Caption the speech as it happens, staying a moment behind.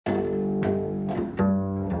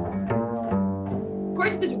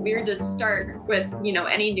course it's weird to start with,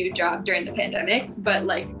 any new job during the pandemic, but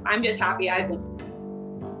like, I'm just happy I've been.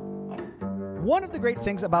 One of the great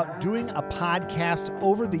things about doing a podcast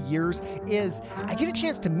over the years is I get a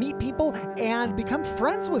chance to meet people and become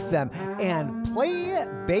friends with them and play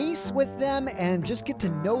bass with them and just get to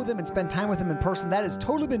know them and spend time with them in person. That has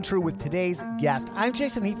totally been true with today's guest. I'm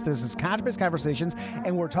Jason Heath. This is Contrabass Conversations,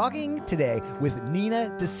 and we're talking today with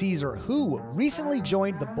Nina DeCesare, who recently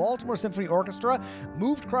joined the Baltimore Symphony Orchestra,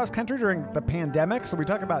 moved cross country during the pandemic, so we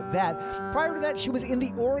talk about that. Prior to that, she was in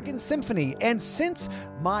the Oregon Symphony, and since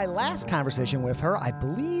my last conversation with her, I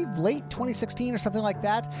believe late 2016 or something like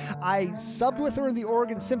that, I subbed with her in the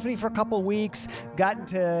Oregon Symphony for a couple of weeks, gotten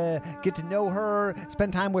to get to know her,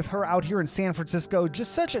 spend time with her out here in San Francisco.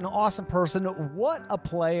 Just such an awesome person. What a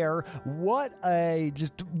player. What a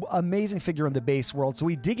just amazing figure in the bass world. So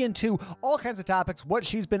we dig into all kinds of topics, what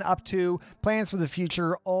she's been up to, plans for the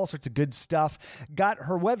future, all sorts of good stuff. Got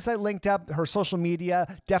her website linked up, her social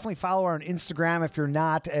media. Definitely follow her on Instagram if you're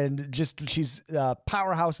not. And just she's a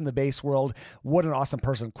powerhouse in the bass world. What an awesome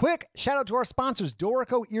person. Quick shout out to our sponsors,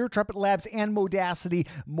 Dorico, Ear Trumpet Labs, and Modacity.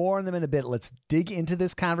 More on them in a bit. Let's dig into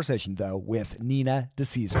this conversation, though, with Nina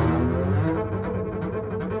DeCesare.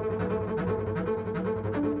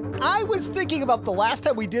 I was thinking about the last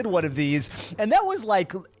time we did one of these, and that was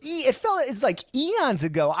like, it's like eons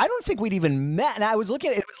ago. I don't think we'd even met. And I was looking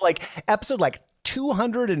at it, was like episode like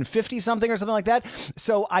 250 something or something like that.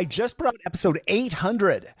 So I just put out episode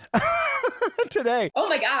 800 today. Oh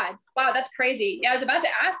my God. Wow. That's crazy. Yeah. I was about to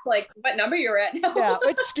ask like what number you're at now. Yeah.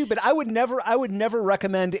 It's stupid. I would never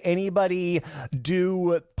recommend anybody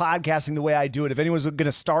do podcasting the way I do it. If anyone's going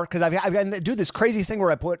to start, cause I've do this crazy thing where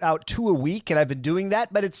I put out 2 a week and I've been doing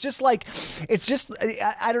that, but it's just,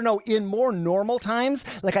 I don't know, in more normal times,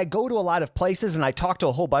 like I go to a lot of places and I talk to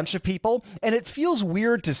a whole bunch of people and it feels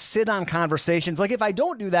weird to sit on conversations. Like if I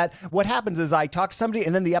don't do that, what happens is I talk to somebody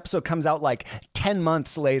and then the episode comes out like 10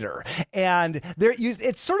 months later. And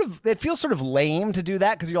it feels sort of lame to do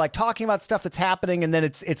that because you're like talking about stuff that's happening and then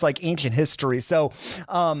it's like ancient history. So,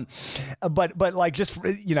 but like just,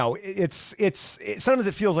 sometimes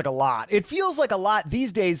it feels like a lot. It feels like a lot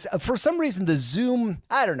these days. For some reason, the Zoom,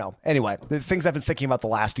 I don't know. Anyway, the things I've been thinking about the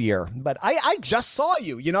last year, but I just saw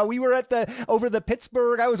you, we were over the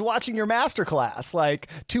Pittsburgh. I was watching your masterclass like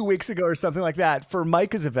 2 weeks ago or something like that for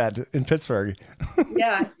Micah's event in Pittsburgh.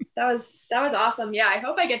 Yeah, that was awesome. Yeah, I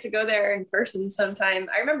hope I get to go there in person sometime.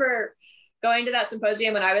 I remember going to that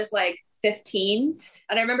symposium when I was like 15,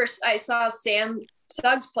 and I remember I saw Sam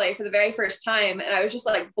Suggs play for the very first time, and I was just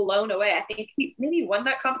like blown away. I think he maybe won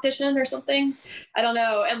that competition or something. I don't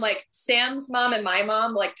know. And like Sam's mom and my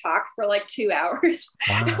mom like talked for like 2 hours.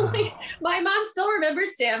 Wow. And, like my mom still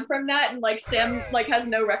remembers Sam from that, and like Sam like has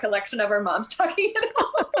no recollection of her mom's talking at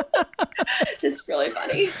all. Just really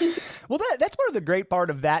funny. Well, that's part of the great part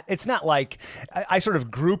of that. It's not like I sort of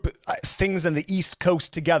group things on the East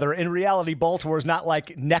Coast together. In reality, Baltimore is not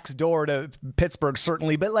like next door to Pittsburgh,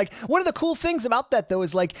 certainly. But like one of the cool things about that, though,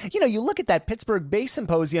 is like, you look at that Pittsburgh Bass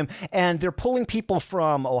Symposium and they're pulling people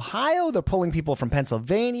from Ohio. They're pulling people from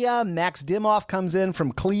Pennsylvania. Max Dimoff comes in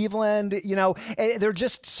from Cleveland. There are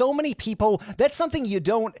just so many people. That's something you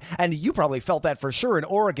don't, and you probably felt that for sure in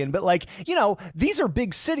Oregon. But like, these are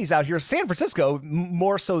big cities out here. San Francisco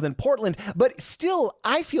more so than Portland, but still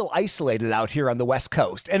I feel isolated out here on the West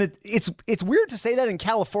Coast. And it's weird to say that in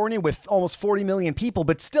California with almost 40 million people,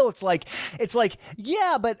 but still it's like,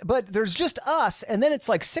 yeah, but there's just us. And then it's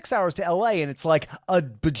like 6 hours to LA and it's like a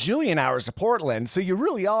bajillion hours to Portland. So you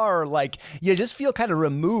really are like, you just feel kind of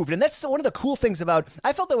removed. And that's one of the cool things about,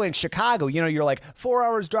 I felt that way in Chicago. You're like 4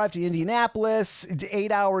 hours drive to Indianapolis,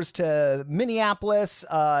 8 hours to Minneapolis,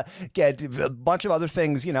 get a bunch of other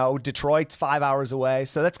things, Detroit's 5 hours away.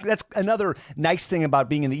 So that's another nice thing about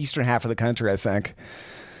being in the eastern half of the country, I think.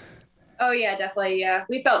 Oh yeah, definitely. Yeah.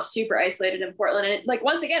 We felt super isolated in Portland. And like,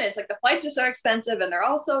 once again, it's like the flights are so expensive and they're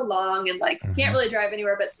all so long and like, you can't really drive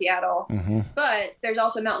anywhere but Seattle, but there's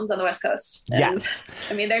also mountains on the West Coast. And, yes.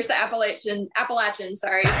 I mean, there's the Appalachian,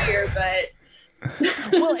 here, but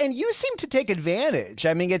Well, and you seem to take advantage.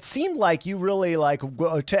 I mean, it seemed like you really I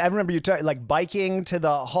remember you like biking to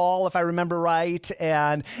the hall, if I remember right.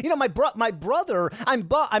 And my brother,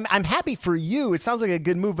 I'm happy for you. It sounds like a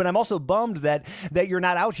good move, but I'm also bummed that you're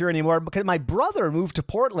not out here anymore because my brother moved to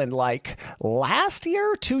Portland like last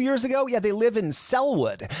year, 2 years ago. Yeah, they live in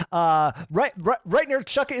Selwood, right near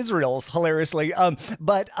Chuck Israel's, hilariously. So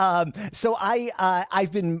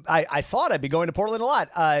I thought I'd be going to Portland a lot.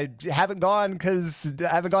 Haven't gone because because I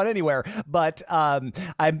haven't gone anywhere. But I'm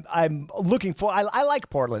looking for. I like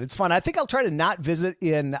Portland. It's fun. I think I'll try to not visit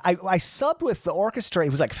in. I subbed with the orchestra. It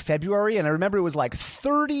was like February, and I remember it was like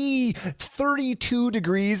 32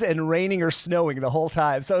 degrees and raining or snowing the whole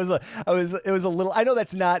time. So it was a little. I know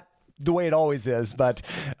that's not the way it always is, but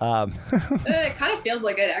it kind of feels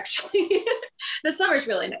like it actually. The summer's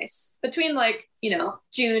really nice. Between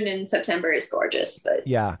June and September is gorgeous, but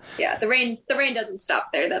yeah, the rain doesn't stop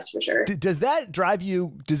there. That's for sure. Does that drive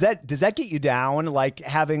you? Does that get you down? Like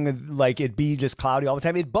having it be just cloudy all the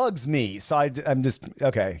time? It bugs me. So I'm just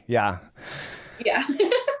okay. Yeah. Yeah.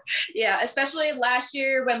 Yeah, especially last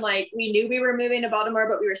year when we knew we were moving to Baltimore,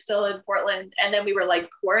 but we were still in Portland, and then we were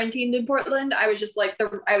quarantined in Portland. I was just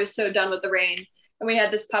I was so done with the rain. And we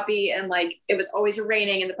had this puppy, and it was always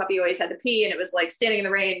raining, and the puppy always had to pee, and it was standing in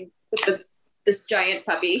the rain with this giant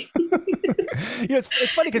puppy. It's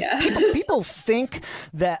funny because people think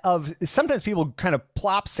that sometimes people kind of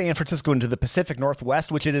plop San Francisco into the Pacific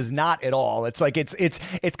Northwest, which it is not at all. It's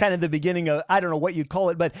it's kind of the beginning of, I don't know what you'd call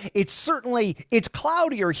it, but it's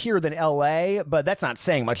cloudier here than LA, but that's not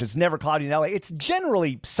saying much. It's never cloudy in LA. It's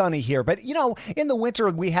generally sunny here, but in the winter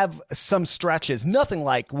we have some stretches, nothing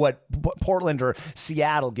like what Portland or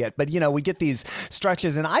Seattle get, but we get these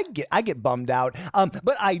stretches, and I get bummed out.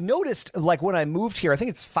 But I noticed when I moved here, I think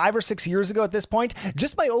it's 5 or 6 years ago at this point,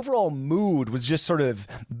 just my overall mood was just sort of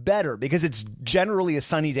better because it's generally a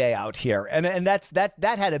sunny day out here, and that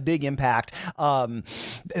had a big impact than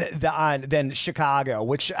Chicago,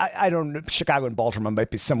 which I don't know. Chicago and Baltimore might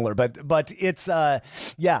be similar, but it's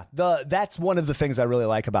that's one of the things I really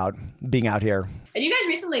like about being out here. And you guys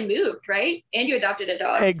recently moved, right? And you adopted a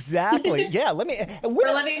dog. Exactly. Yeah.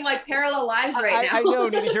 We're living parallel lives right now. I know.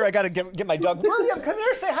 Here, I got to get my dog. William, come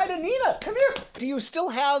here. Say hi to Nina. Come here. Do you still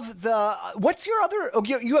have what's your other? Oh,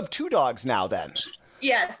 you have 2 dogs now then.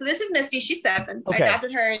 Yeah. So this is Misty. She's 7. Okay. I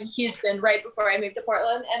adopted her in Houston right before I moved to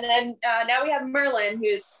Portland. And then now we have Merlin,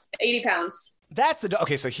 who's 80 pounds. That's the dog.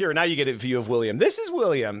 Okay, so here now you get a view of William. This is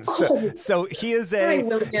William. So he is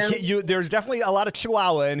there's definitely a lot of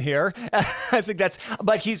Chihuahua in here. I think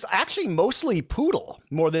but he's actually mostly poodle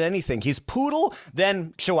more than anything. He's poodle,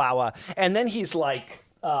 then Chihuahua, and then he's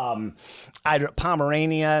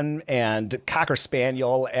Pomeranian and Cocker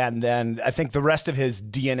Spaniel, and then I think the rest of his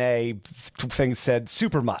DNA thing said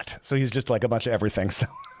super mutt. So he's just a bunch of everything. So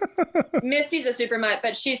Misty's a super mutt,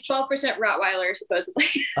 but she's 12% Rottweiler supposedly.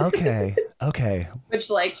 Okay. Which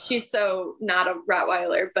she's so not a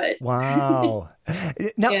Rottweiler, but wow.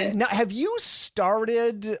 Now, have you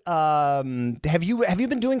started? Have you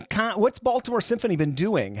been doing? What's Baltimore Symphony been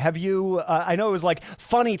doing? Have you? I know it was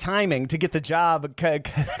funny timing to get the job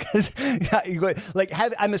because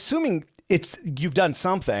I'm assuming you've done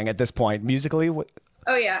something at this point musically.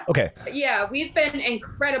 Oh yeah. Okay. Yeah, we've been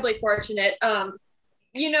incredibly fortunate.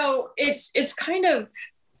 It's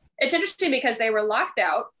interesting because they were locked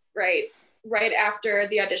out right after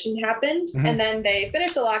the audition happened. Mm-hmm. And then they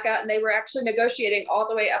finished the lockout, and they were actually negotiating all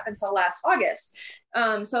the way up until last August.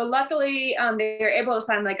 So luckily they were able to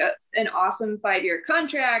sign an awesome 5-year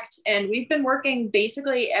contract. And we've been working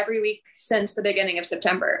basically every week since the beginning of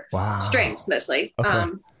September. Wow. Strings mostly. Okay.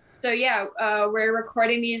 We're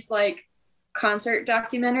recording these concert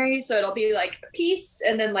documentary, so it'll be a piece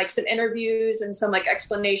and then some interviews and some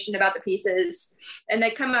explanation about the pieces, and they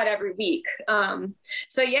come out every week.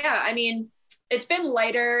 It's been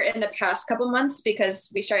lighter in the past couple months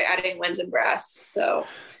because we started adding winds and brass, so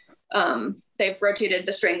they've rotated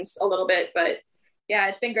the strings a little bit, but yeah,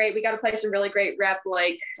 it's been great. We got to play some really great rep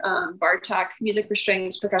Bartok music for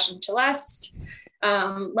strings, percussion, celeste.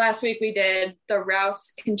 Last week we did the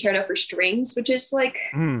Rouse Concerto for Strings, which is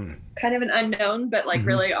kind of an unknown, but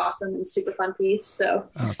really awesome and super fun piece. So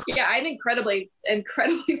yeah, I'm incredibly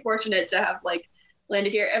fortunate to have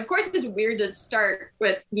landed here. Of course, it's weird to start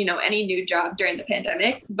with, any new job during the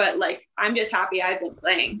pandemic, but I'm just happy I've been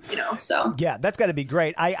playing, so. Yeah, that's got to be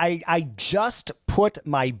great. I just put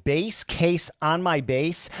my bass case on my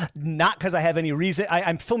bass, not because I have any reason.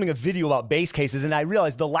 I'm filming a video about bass cases, and I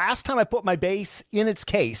realized the last time I put my bass in its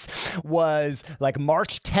case was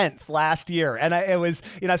March 10th last year. And it was,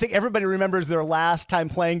 I think everybody remembers their last time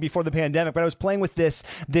playing before the pandemic, but I was playing with this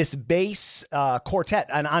bass quartet,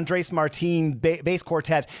 an Andres Martin bass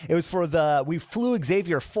quartet. It was we flew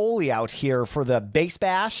Xavier Foley out here for the bass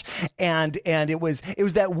bash, and it was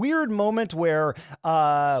that weird moment where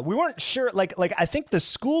we weren't sure, I think the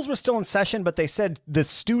schools were still in session, but they said the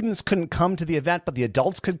students couldn't come to the event, but the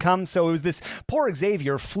adults could come. So it was this poor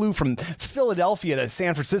Xavier flew from Philadelphia to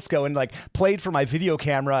San Francisco and like played for my video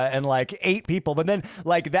camera and like 8 people. But then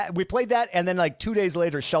like that, we played that. And then like 2 days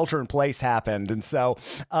later, shelter in place happened. And so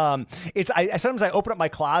sometimes I open up my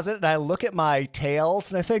closet and I look at my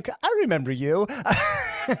tails and I think, I remember you.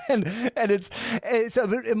 and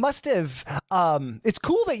it must have, it's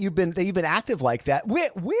cool that you've been active like that.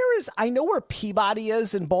 Where is, I know where Peabody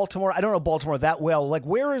is in Baltimore. I don't know Baltimore that well. Like,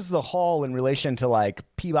 where is the hall in relation to like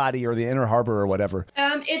Peabody or the Inner Harbor or whatever?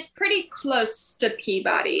 It's pretty close to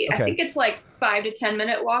Peabody. Okay. I think it's like 5 to 10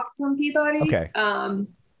 minute walk from Peabody. Okay.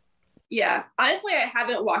 Yeah, honestly, I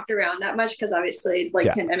haven't walked around that much because obviously, like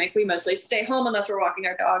pandemic, we mostly stay home unless we're walking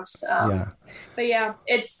our dogs. But yeah,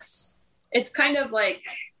 it's kind of like,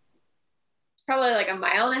 it's probably like a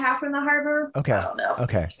mile and a half from the harbor. Okay. I don't know.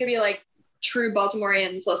 Okay. It's gonna be like true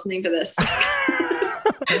Baltimoreans listening to this.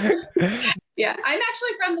 Yeah, I'm actually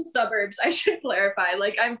from the suburbs. I should clarify.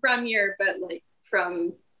 Like, I'm from here, but like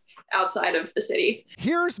from outside of the city.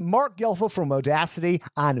 Here's Mark Gelfel from Modacity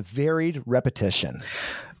on varied repetition.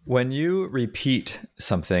 When you repeat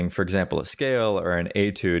something, for example, a scale or an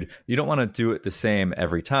etude, you don't want to do it the same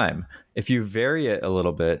every time. If you vary it a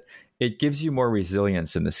little bit, it gives you more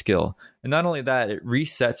resilience in the skill. And not only that, it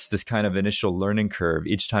resets this kind of initial learning curve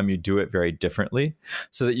each time you do it very differently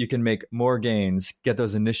so that you can make more gains, get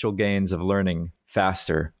those initial gains of learning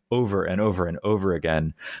faster over and over and over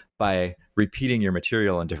again by repeating your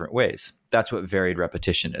material in different ways. That's what varied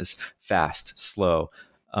repetition is. Fast, slow,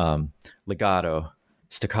 legato,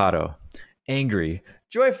 staccato, angry,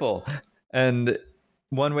 joyful. And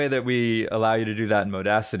one way that we allow you to do that in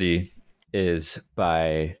Modacity is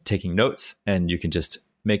by taking notes, and you can just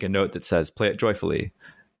make a note that says, play it joyfully,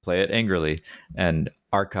 play it angrily, and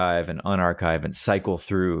archive and unarchive and cycle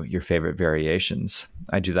through your favorite variations.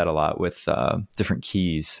 I do that a lot with different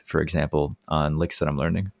keys, for example, on licks that I'm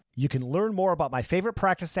learning. You can learn more about my favorite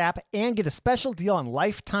practice app and get a special deal on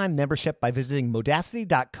lifetime membership by visiting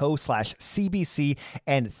modacity.co/CBC.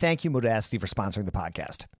 And thank you, Modacity, for sponsoring the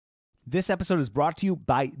podcast. This episode is brought to you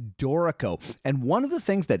by Dorico. And one of the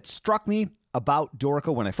things that struck me about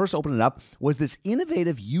Dorico when I first opened it up was this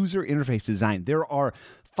innovative user interface design. There are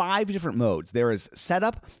 5 different modes. There is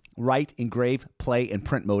setup, write, engrave, play, and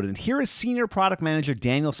print mode. And here is Senior Product Manager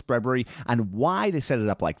Daniel Spreadbury on why they set it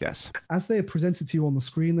up like this. As they are presented to you on the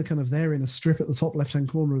screen, they're kind of there in a strip at the top left-hand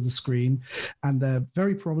corner of the screen, and they're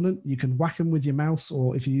very prominent. You can whack them with your mouse,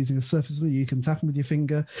 or if you're using a Surface, you can tap them with your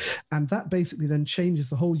finger, and that basically then changes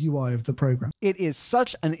the whole UI of the program. It is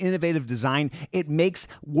such an innovative design. It makes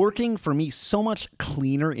working for me so much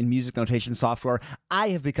cleaner in music notation software. I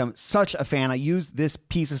have become such a fan. I use this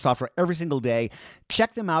piece of software every single day.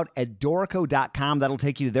 Check them out at Dorico.com. That'll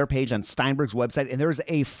take you to their page on Steinberg's website. And there's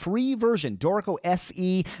a free version, Dorico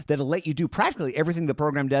SE, that'll let you do practically everything the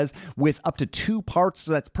program does with up to 2 parts.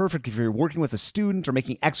 So that's perfect if you're working with a student or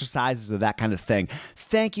making exercises or that kind of thing.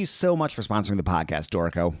 Thank you so much for sponsoring the podcast,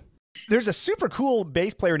 Dorico. There's a super cool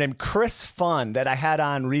bass player named Chris Funn that I had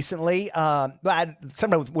on recently,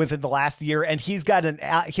 sometime within the last year, and he's got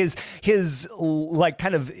he's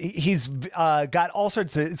got all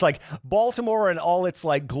sorts of, it's like Baltimore and all its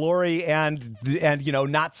like glory and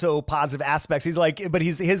not so positive aspects. He's like, but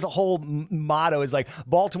his whole motto is like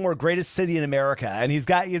Baltimore, greatest city in America, and it's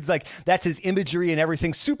like that's his imagery and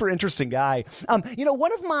everything. Super interesting guy.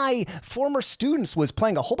 One of my former students was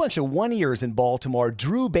playing a whole bunch of one-ears in Baltimore.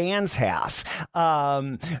 Drew Bandshalf,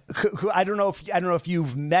 who I don't know if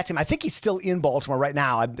you've met him. I think he's still in Baltimore right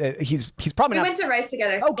now. He's probably we went to Rice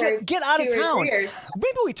together. Oh, get out of town.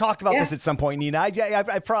 Maybe we talked about this at some point, Nina.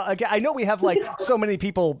 I know we have like so many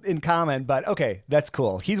people in common, but okay, that's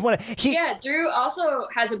cool. He's Drew also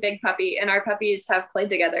has a big puppy, and our puppies have played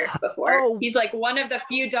together before. Oh. He's like one of the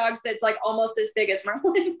few dogs that's like almost as big as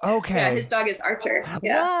Merlin. Okay. Yeah, his dog is Archer.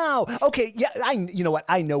 Yeah. Wow. Okay. Yeah. You know what?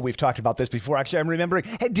 I know we've talked about this before. Actually, I'm remembering.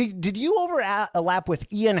 Hey, did you overlap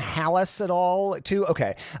with Ian Hallis at all too?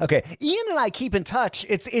 Okay. Ian and I keep in touch.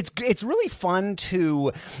 It's really fun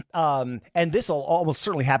to, and this will almost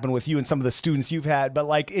certainly happen with you and some of the students you've had, but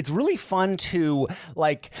like, it's really fun to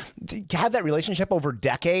like have that relationship over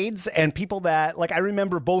decades, and people that like, I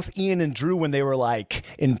remember both Ian and Drew when they were like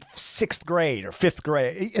in 6th grade or 5th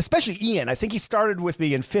grade, especially Ian. I think he started with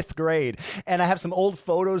me in 5th grade, and I have some old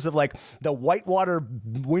photos of like the Whitewater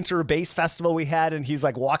Winter Bass Festival we had, and he's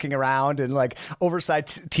like walking around in like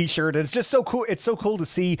oversized t-shirt. It's just so cool. It's so cool to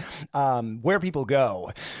see where people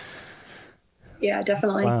go. Yeah,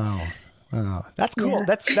 definitely. Wow. Oh, that's cool.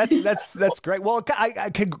 Yeah. That's great. Well,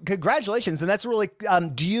 congratulations, and that's really.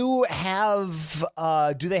 Do you have?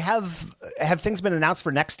 Do they have things been announced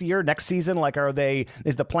for next year, next season? Like,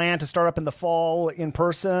 is the plan to start up in the fall in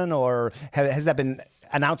person, or has that been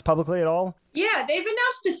announced publicly at all? Yeah, they've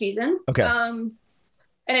announced a season. Okay.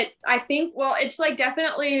 And I think, well, it's like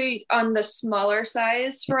definitely on the smaller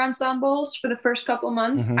size for ensembles for the first couple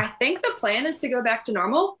months. Mm-hmm. I think the plan is to go back to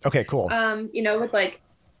normal. Okay, cool. With like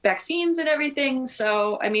vaccines and everything.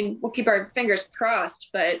 So, I mean, we'll keep our fingers crossed,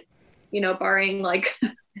 but, barring like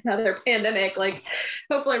another pandemic, like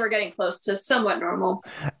hopefully we're getting close to somewhat normal.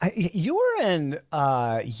 You were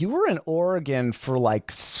in Oregon for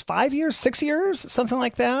like 5 years, 6 years, something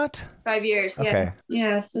like that. 5 years. Yeah. Okay.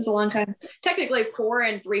 Yeah. It was a long time. Technically 4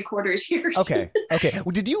 3/4 years. Okay.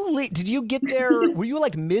 Well, did you get there? Were you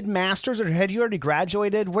like mid-masters or had you already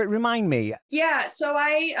graduated? Remind me. Yeah. So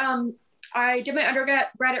I did my undergrad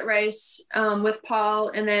at Rice with Paul,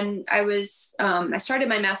 and then I started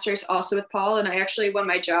my master's also with Paul, and I actually won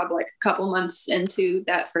my job like a couple months into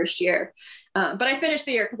that first year. But I finished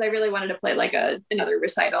the year because I really wanted to play like another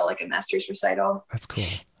recital, like a master's recital. That's cool.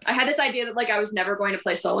 I had this idea that like I was never going to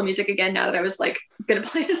play solo music again now that I was like going to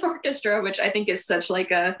play an orchestra, which I think is such like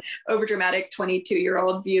a overdramatic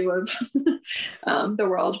 22-year-old view of the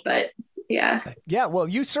world. But yeah. Well,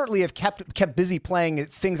 you certainly have kept busy playing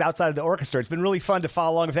things outside of the orchestra. It's been really fun to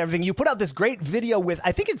follow along with everything. You put out this great video with,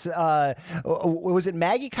 I think it's, was it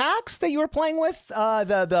Maggie Cox that you were playing with?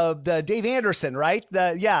 The Dave Anderson, right?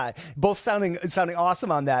 Both sounding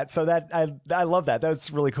awesome on that. So that I love that. That's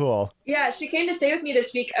really cool. Yeah, she came to stay with me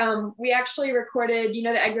this week. We actually recorded, the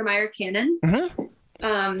Edgar Meyer canon.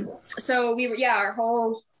 Mm-hmm. So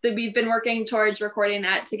we've been working towards recording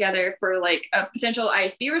that together for like a potential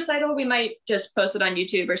ISB recital. We might just post it on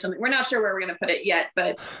YouTube or something. We're not sure where we're going to put it yet,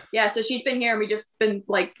 but yeah, so she's been here and we've just been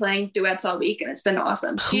like playing duets all week and it's been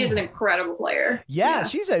awesome. She is an incredible player. Yeah.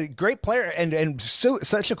 She's a great player and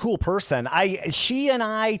such a cool person. She and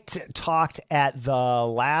I talked at the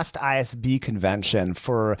last ISB convention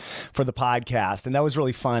for the podcast. And that was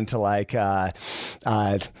really fun to like, that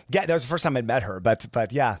was the first time I'd met her,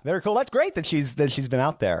 but yeah, very cool. That's great that she's been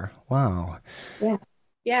out there. Wow. Yeah.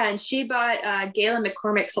 Yeah. And she bought Galen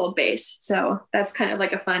McCormick's old bass. So that's kind of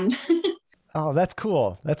like a fun. Oh, that's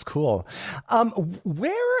cool. That's cool.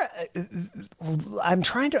 Where I'm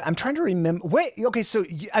trying to remember. Wait, okay. So,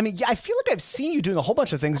 I feel like I've seen you doing a whole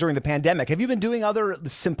bunch of things during the pandemic. Have you been doing other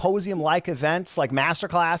symposium-like events, like master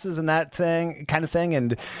classes and that kind of thing?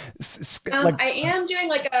 And I am doing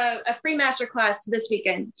like a free master class this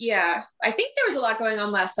weekend. Yeah, I think there was a lot going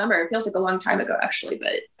on last summer. It feels like a long time ago, actually,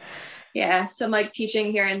 but. Yeah, some like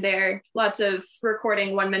teaching here and there, lots of recording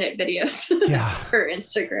 1-minute videos for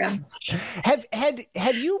Instagram.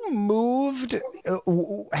 Had you moved?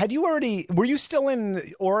 Were you still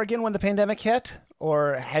in Oregon when the pandemic hit,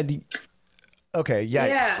 or had you? Okay,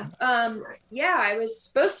 yikes. Yeah, I was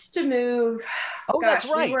supposed to move. Oh,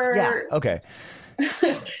 that's right. Okay.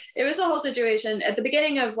 It was a whole situation. At the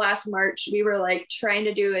beginning of last March, we were like trying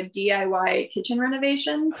to do a DIY kitchen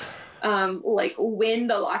renovation. Like when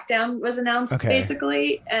the lockdown was announced,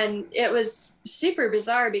 basically. And it was super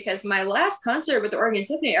bizarre because my last concert with the Oregon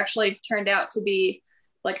Symphony actually turned out to be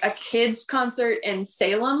like a kids concert in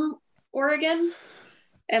Salem, Oregon.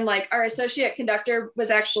 And like our associate conductor was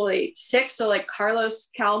actually sick. So like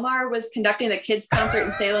Carlos Calmar was conducting the kids concert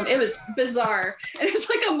in Salem. It was bizarre. And it was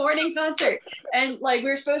like a morning concert. And like we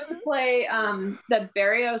were supposed to play the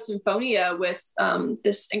Barrio Sinfonia with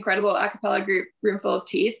this incredible a cappella group, Roomful of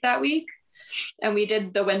Teeth, that week. And we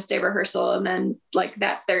did the Wednesday rehearsal. And then like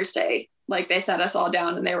that Thursday, like they sat us all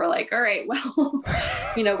down and they were like, all right, well,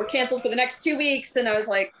 we're canceled for the next 2 weeks. And I was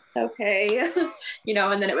like, okay,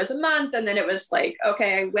 and then it was a month. And then it was like,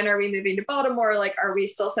 okay, when are we moving to Baltimore? Like, are we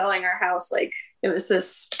still selling our house? Like it was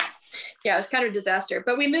it was kind of a disaster,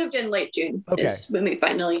 but we moved in late June is when we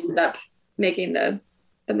finally ended up making the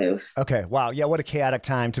move. Okay. Wow. Yeah. What a chaotic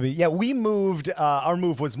time to be. Yeah. We moved, our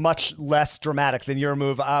move was much less dramatic than your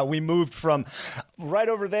move. We moved from right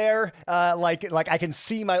over there. Like I can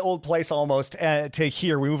see my old place almost to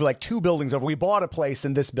here. We moved like 2 buildings over. We bought a place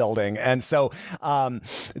in this building. And so, but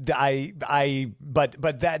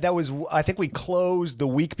that was, I think we closed the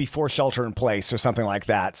week before shelter in place or something like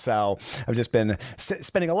that. So I've just been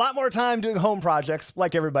spending a lot more time doing home projects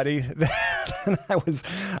like everybody than I was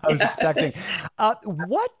expecting.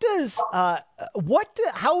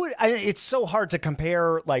 it's so hard to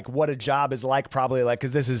compare like what a job is like, probably, like,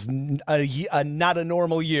 because this is not a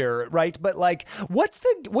normal year, right? But like, what's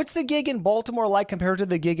the gig in Baltimore like compared to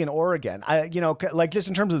the gig in Oregon? Like just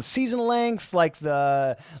in terms of the season length, what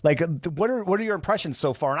are your impressions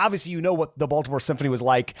so far? And obviously, you know what the Baltimore Symphony was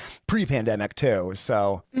like pre-pandemic too.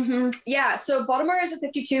 So yeah, so Baltimore is a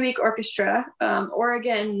 52-week orchestra.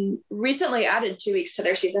 Oregon recently added 2 weeks to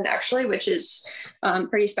their season, actually, which is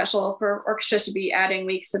pretty special for orchestras to be adding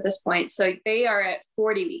weeks at this point. So they are at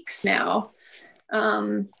 40 weeks now.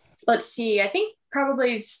 Let's see, I think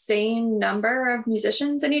probably same number of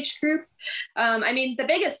musicians in each group. I mean, the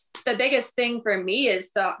biggest thing for me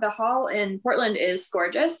is the hall in Portland is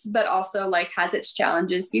gorgeous, but also like has its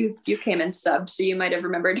challenges. You came in sub, so you might have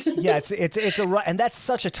remembered. Yeah, and that's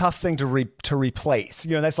such a tough thing to replace.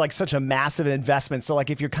 That's like such a massive investment. So like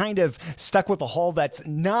if you're kind of stuck with a hall that's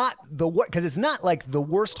not because it's not like the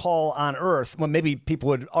worst hall on earth. Well, maybe people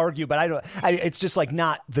would argue, but it's just like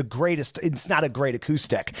not the greatest. It's not a great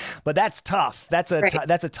acoustic, but that's tough. That's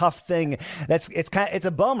a tough thing. It's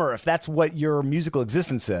a bummer if that's what your musical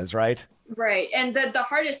existence is, right? Right. And the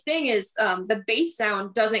hardest thing is the bass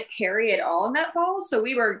sound doesn't carry at all in that hall. So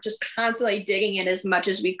we were just constantly digging in as much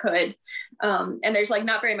as we could. And there's like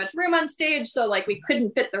not very much room on stage. So like we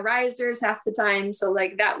couldn't fit the risers half the time. So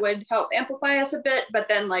like that would help amplify us a bit. But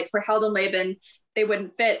then like for Heldenleben, they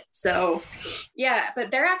wouldn't fit. So yeah,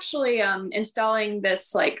 but they're actually installing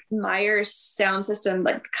this like Myers sound system,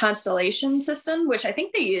 like Constellation system, which I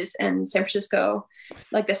think they use in San Francisco,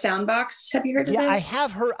 like the Soundbox. Have you heard of this? Yeah,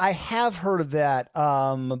 I have heard of that.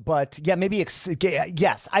 But yeah, maybe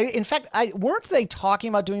yes. Weren't they talking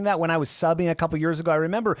about doing that when I was subbing a couple years ago? I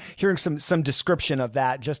remember hearing some description of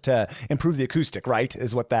that just to improve the acoustic, right?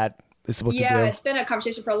 Is what that is supposed to do. Yeah, it's been a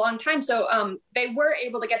conversation for a long time. So they were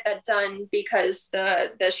able to get that done because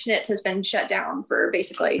the Schnitz has been shut down for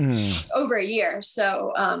basically over a year.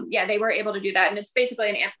 So yeah, they were able to do that. And it's basically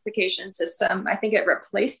an amplification system. I think it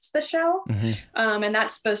replaced the shell. And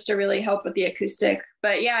that's supposed to really help with the acoustic.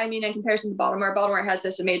 But yeah, I mean, in comparison to Baltimore has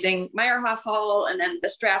this amazing Meyerhoff Hall and then the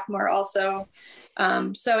Strathmore also.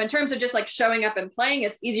 So in terms of just like showing up and playing,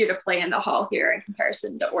 it's easier to play in the hall here in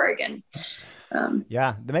comparison to Oregon.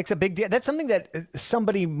 Yeah, that makes a big deal. That's something that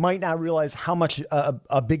somebody might not realize how much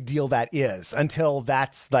a big deal that is until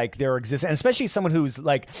that's like their existence. And especially someone who's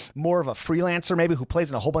like more of a freelancer, maybe who plays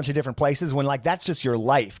in a whole bunch of different places when like that's just your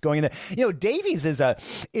life going in there. Davies is a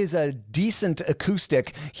decent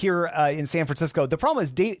acoustic here in San Francisco. The problem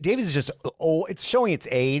is Davies is just old. It's showing its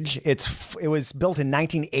age. It was built in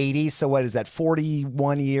 1980. So what is that?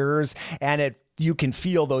 41 years. And you can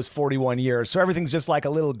feel those 41 years. So everything's just like a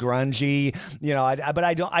little grungy, but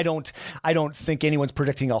I don't think anyone's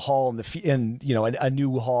predicting a hall in a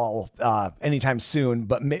new hall anytime soon,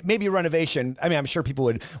 but maybe a renovation. I mean, I'm sure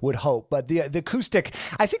people would hope, but the acoustic,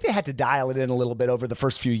 I think they had to dial it in a little bit over the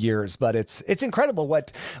first few years, but it's incredible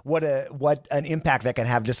what an impact that can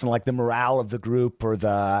have just in like the morale of the group or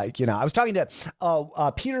I was talking to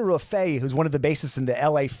Peter Ruffet, who's one of the bassists in the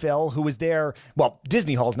LA Phil, who was there. Well,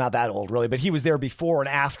 Disney Hall's not that old really, but he was there before and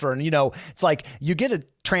after, and it's like you get a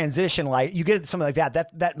transition, like you get something like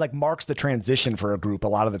that like marks the transition for a group a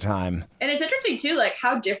lot of the time. And it's interesting too, like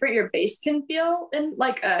how different your bass can feel in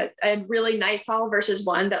like a really nice hall versus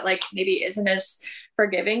one that like maybe isn't as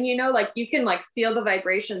forgiving, like you can like feel the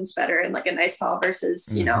vibrations better in like a nice hall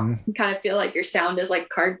versus you kind of feel like your sound is like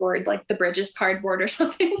cardboard, like the bridge is cardboard or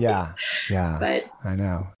something. yeah But I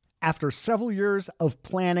know. After several years of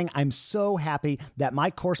planning, I'm so happy that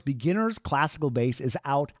my course, Beginner's Classical Bass, is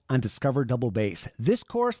out on Discover Double Bass. This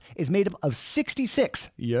course is made up of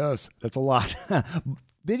 66, yes, that's a lot,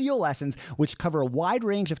 video lessons which cover a wide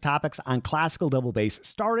range of topics on classical double bass,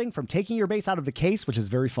 starting from taking your bass out of the case, which is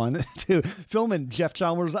very fun to film, and Jeff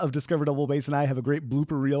Chalmers of Discover Double Bass and I have a great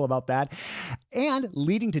blooper reel about that, and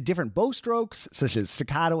leading to different bow strokes such as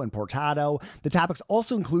staccato and portato. The topics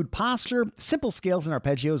also include posture, simple scales and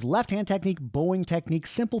arpeggios, left-hand technique, bowing technique,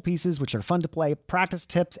 simple pieces which are fun to play, practice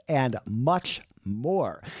tips, and much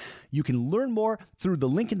more. You can learn more through the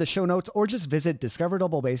link in the show notes or just visit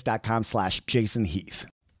discoverdoublebase.com/Jason Heath.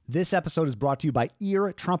 This episode is brought to you by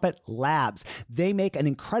Ear Trumpet Labs. They make an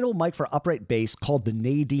incredible mic for upright bass called the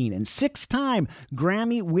Nadine, and 6-time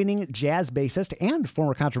Grammy-winning jazz bassist and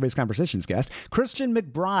former Contrabass Conversations guest, Christian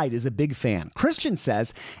McBride, is a big fan. Christian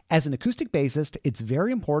says, as an acoustic bassist, it's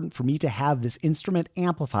very important for me to have this instrument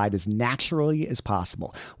amplified as naturally as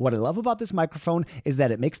possible. What I love about this microphone is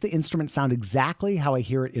that it makes the instrument sound exactly how I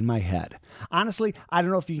hear it in my head. Honestly, I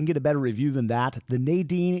don't know if you can get a better review than that. The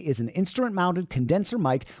Nadine is an instrument-mounted condenser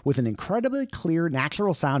mic with an incredibly clear,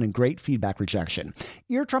 natural sound and great feedback rejection.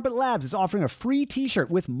 Ear Trumpet Labs is offering a free t-shirt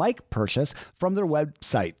with mic purchase from their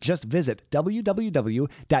website. Just visit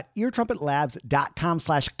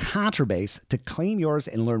www.eartrumpetLabs.com/contrabass to claim yours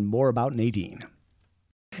and learn more about Nadine.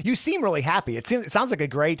 You seem really happy. It sounds like a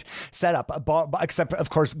great setup, except of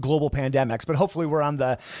course global pandemics. But hopefully we're on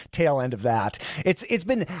the tail end of that. It's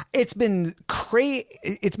been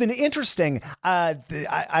interesting.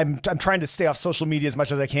 I'm trying to stay off social media as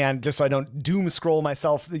much as I can, just so I don't doom scroll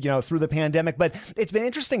myself, through the pandemic. But it's been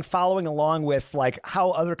interesting following along with like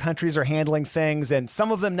how other countries are handling things, and some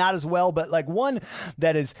of them not as well. But like one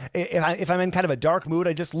that is, if I'm in kind of a dark mood,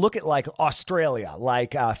 I just look at like Australia,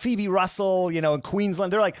 like Phoebe Russell, in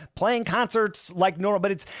Queensland. They're like playing concerts like normal,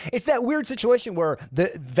 but it's that weird situation where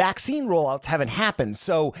the vaccine rollouts haven't happened,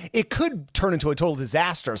 so it could turn into a total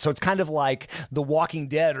disaster. So it's kind of like The Walking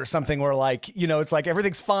Dead or something, where like it's like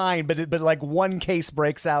everything's fine, but like one case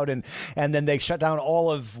breaks out and then they shut down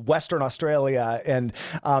all of Western Australia, and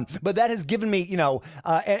but that has given me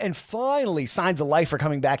and finally signs of life are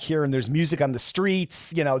coming back here, and there's music on the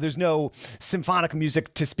streets. There's no symphonic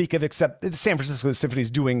music to speak of, except the San Francisco Symphony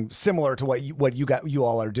is doing similar to what you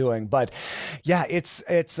all are doing. But yeah, it's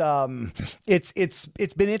been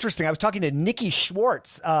interesting. I was talking to Nikki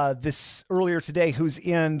Schwartz this earlier today, who's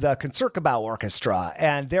in the Concertgebouw Orchestra,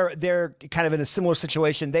 and they're kind of in a similar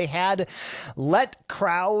situation. They had let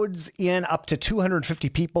crowds in up to 250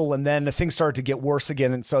 people, and then things started to get worse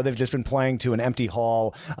again, and so they've just been playing to an empty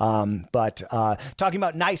hall. But talking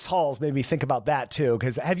about nice halls made me think about that too,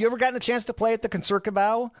 because have you ever gotten a chance to play at the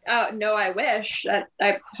Concertgebouw? No, I wish. I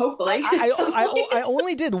hopefully. I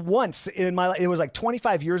only did once in my life. It was like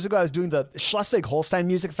 25 years ago. I was doing the Schleswig-Holstein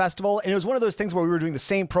Music Festival, and it was one of those things where we were doing the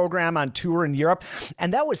same program on tour in Europe,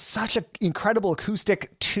 and that was such an incredible acoustic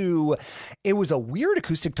it was a weird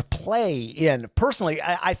acoustic to play in. Personally,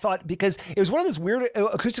 I thought, because it was one of those weird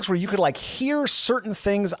acoustics where you could like hear certain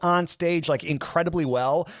things on stage like incredibly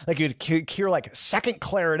well. Like you'd hear like second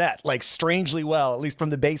clarinet like strangely well, at least from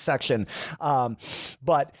the bass section.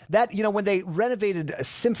 But that, when they renovated a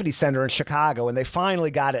Symphony Center in Chicago and they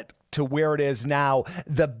finally got it to where it is now,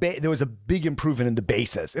 there was a big improvement in the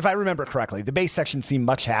basses. If I remember correctly, the bass section seemed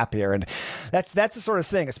much happier, and that's the sort of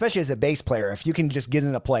thing, especially as a bass player, if you can just get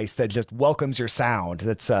in a place that just welcomes your sound,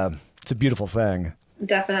 it's a beautiful thing.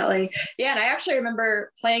 Definitely. Yeah. And I actually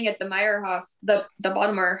remember playing at the Meyerhoff, the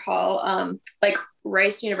Baltimore Hall, like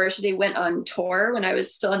Rice University went on tour when I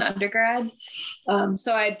was still an undergrad.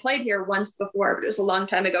 So I had played here once before, but it was a long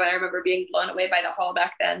time ago. And I remember being blown away by the hall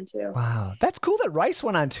back then too. Wow. That's cool that Rice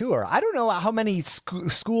went on tour. I don't know how many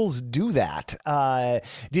schools do that.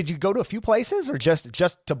 Did you go to a few places or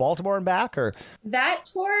just to Baltimore and back, or? That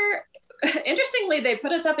tour, interestingly, they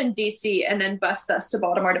put us up in DC and then bussed us to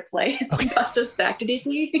Baltimore to play. Okay. Bussed us back to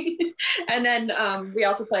DC. And then we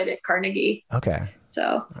also played at Carnegie. Okay.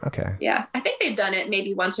 So, okay. Yeah, I think they've done it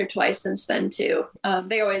maybe once or twice since then too.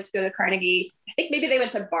 They always go to Carnegie. I think maybe they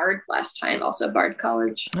went to Bard last time, also Bard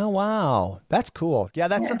College. Oh, wow. That's cool. Yeah,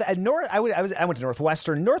 that's something. I went to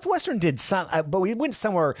Northwestern. Northwestern did some, but we went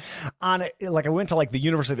somewhere on it. Like I went to like the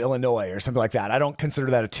University of Illinois or something like that. I don't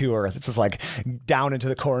consider that a tour. It's just like down into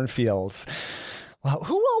the cornfields. Wow.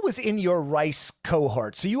 Who all was in your Rice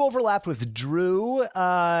cohort? So you overlapped with Drew,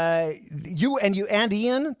 you and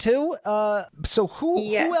Ian too. So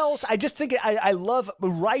who else? I just think I love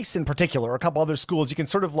Rice in particular, a couple other schools. You can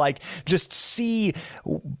sort of like just see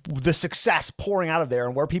the success pouring out of there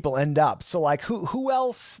and where people end up. So like who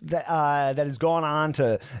else that has gone on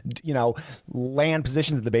to, land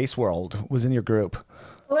positions in the bass world was in your group?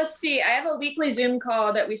 Let's see. I have a weekly Zoom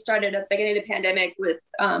call that we started at the beginning of the pandemic with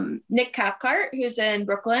Nick Cathcart, who's in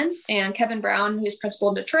Brooklyn, and Kevin Brown, who's principal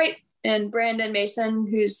in Detroit, and Brandon Mason,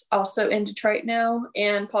 who's also in Detroit now,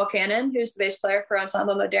 and Paul Cannon, who's the bass player for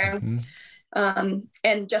Ensemble Moderne,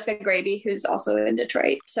 and Jessica Graby, who's also in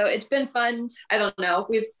Detroit. So it's been fun. I don't know.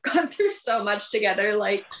 We've gone through so much together,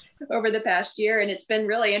 like over the past year, and it's been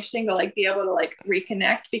really interesting to like be able to like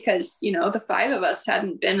reconnect because, the five of us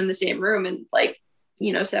hadn't been in the same room in like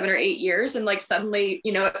 7 or 8 years. And like, suddenly,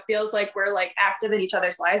 it feels like we're like active in each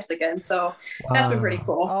other's lives again. So that's been pretty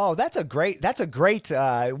cool. Oh, it's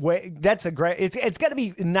got to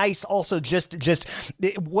be nice. Also just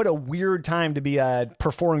what a weird time to be a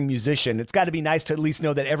performing musician. It's got to be nice to at least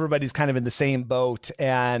know that everybody's kind of in the same boat.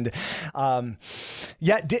 And,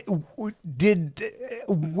 did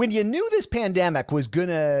when you knew this pandemic was going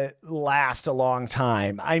to last a long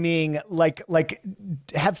time, I mean, like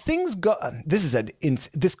have things go, this is an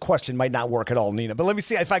this question might not work at all, Nina, but let me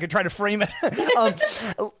see if I can try to frame it.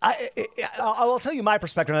 I'll tell you my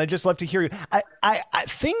perspective, and I'd just love to hear you.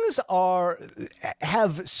 Things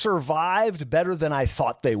have survived better than I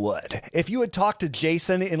thought they would. If you had talked to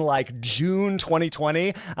Jason in like June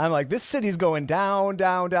 2020, I'm like, this city's going down,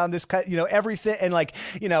 this, everything. And like,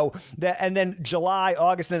 and then July,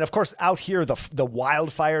 August, and then of course out here, the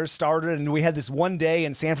wildfires started, and we had this one day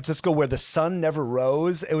in San Francisco where the sun never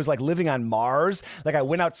rose. It was like living on Mars. Like I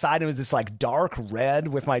went outside and it was this like dark red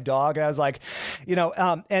with my dog. And I was like,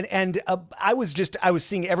 I was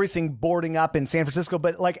seeing everything boarding up in San Francisco,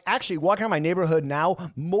 but like actually walking around my neighborhood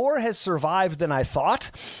now, more has survived than I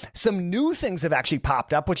thought. Some new things have actually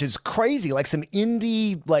popped up, which is crazy. Like some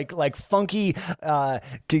indie, like funky,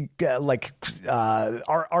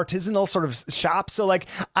 artisanal sort of shops. So like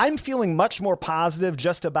I'm feeling much more positive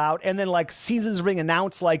just about, and then like seasons being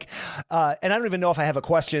announced, like, and I don't even know if I have a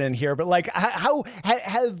question in here, but like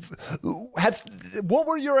what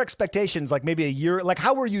were your expectations? Like maybe a year, like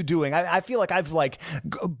how were you doing? I feel like I've like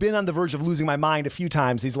been on the verge of losing my mind a few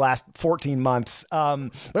times these last 14 months.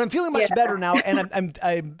 But I'm feeling much better now. And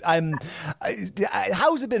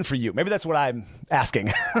how's it been for you? Maybe that's what I'm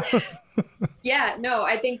asking. Yeah, no,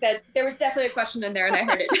 I think that there was definitely a question in there and I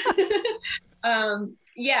heard it.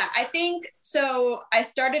 I think so. I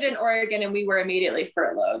started in Oregon and we were immediately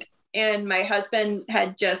furloughed, and my husband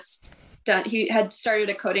had he had started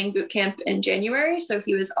a coding boot camp in January. So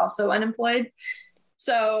he was also unemployed.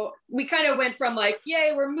 So we kind of went from like,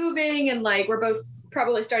 yay, we're moving and like, we're both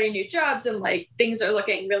probably starting new jobs and like things are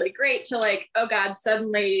looking really great, to like, oh God,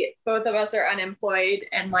 suddenly both of us are unemployed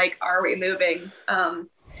and like, are we moving?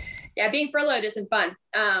 Being furloughed isn't fun.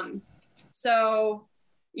 That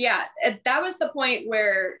was the point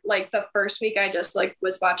where like the first week I just like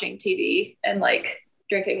was watching TV and like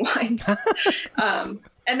drinking wine.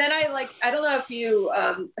 And then I don't know if you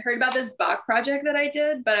heard about this Bach project that I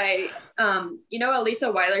did, but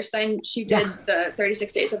Elisa Weilerstein, she did the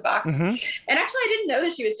 36 Days of Bach. Mm-hmm. And actually I didn't know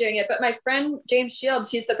that she was doing it, but my friend James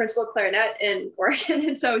Shields, he's the principal clarinet in Oregon.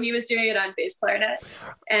 And so he was doing it on bass clarinet.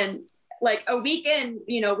 And like a week in,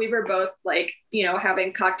 we were both like,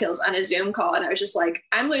 having cocktails on a Zoom call. And I was just like,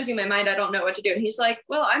 I'm losing my mind. I don't know what to do. And he's like,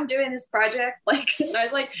 well, I'm doing this project. Like, and I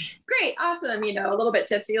was like, great, awesome. A little bit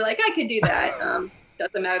tipsy. Like I could do that.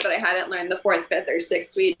 Doesn't matter that I hadn't learned the 4th, 5th, or 6th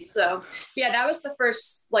suite. So yeah, that was the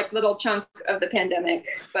first like little chunk of the pandemic.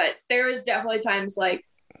 But there was definitely times like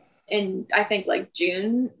in, I think like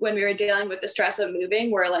June, when we were dealing with the stress of moving,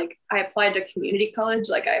 where like I applied to community college,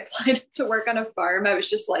 like I applied to work on a farm. I was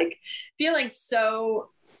just like feeling so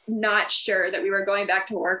not sure that we were going back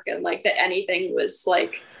to work and like that anything was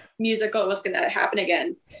like musical was going to happen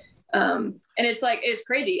again. And it's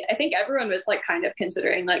crazy. I think everyone was like kind of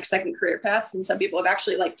considering like second career paths, and some people have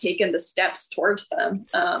actually like taken the steps towards them.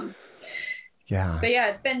 But yeah,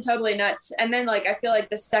 it's been totally nuts. And then like, I feel like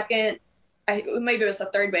the second, maybe it was the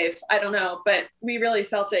third wave, I don't know, but we really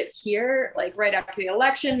felt it here, like right after the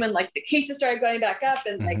election, when like the cases started going back up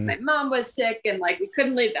and like my mom was sick and like we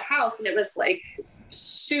couldn't leave the house, and it was like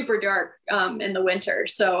super dark in the winter.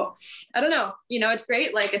 So I don't know, it's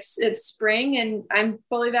great. Like it's spring and I'm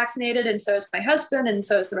fully vaccinated, and so is my husband, and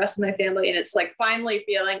so is the rest of my family. And it's like finally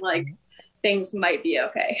feeling like things might be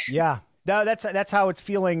okay. Yeah. No, that's how it's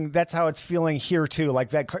feeling. That's how it's feeling here too.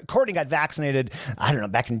 Like Courtney got vaccinated, I don't know,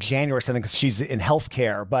 back in January or something, because she's in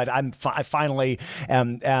healthcare. But I finally,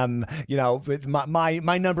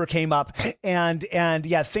 my number came up, and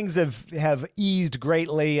yeah, things have eased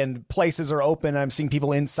greatly, and places are open. I'm seeing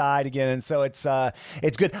people inside again, and so it's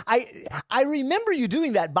good. I remember you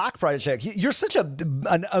doing that Bach project. You're such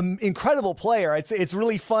an incredible player. It's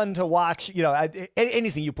really fun to watch.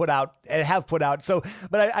 Anything you put out and have put out. So,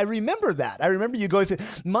 but I remember that. I remember you going through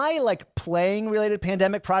my like playing related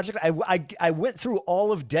pandemic project. I went through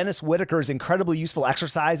all of Dennis Whitaker's incredibly useful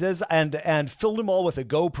exercises and filled them all with a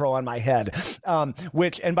GoPro on my head.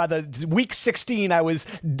 And by the week 16, I was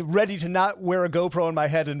ready to not wear a GoPro on my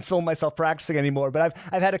head and film myself practicing anymore. But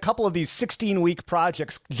I've had a couple of these 16-week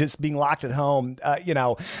projects just being locked at home. I've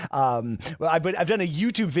done a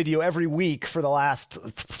YouTube video every week for the last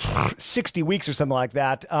 60 weeks or something like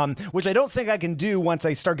that, which I don't think I can do once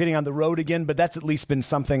I start getting on the road again, but that's at least been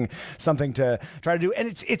something to try to do. And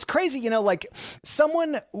it's crazy, like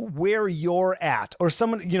someone where you're at, or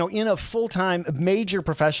someone, in a full-time major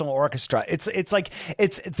professional orchestra, it's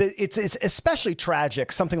especially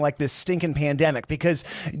tragic, something like this stinking pandemic, because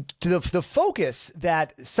the focus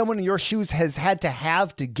that someone in your shoes has had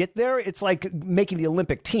to get there, it's like making the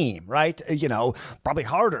Olympic team, right? Probably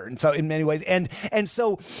harder. And so in many ways, and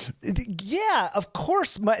so, yeah, of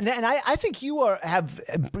course. And I think you're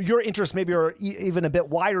interests maybe are even a bit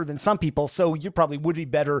wider than some people. So you probably would be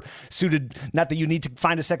better suited, not that you need to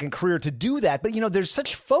find a second career to do that, but there's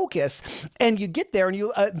such focus, and you get there and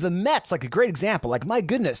the Met's like a great example. Like, my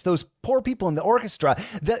goodness, those poor people in the orchestra,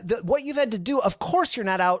 what you've had to do, of course you're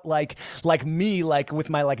not out like me, like with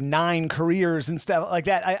my 9 careers and stuff like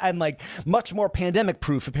that. I'm like much more pandemic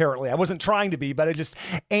proof, apparently. I wasn't trying to be, but I just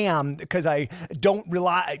am, because I don't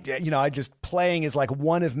rely, I just, playing is like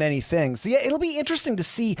one of many things. So yeah, it'll be interesting to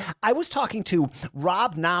see. I was talking to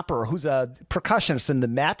Rob Knopper, who's a percussionist in the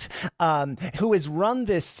Met, who has run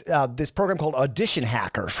this program called Audition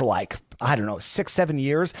Hacker for like, I don't know, 6-7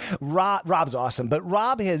 years. Rob's awesome, but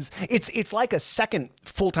Rob it's like a second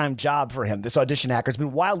full-time job for him. This Audition Hacker has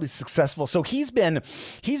been wildly successful. So he's been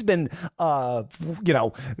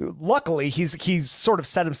luckily he's sort of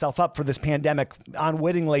set himself up for this pandemic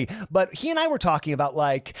unwittingly. But he and I were talking about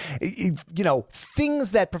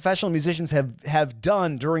things that professional musicians have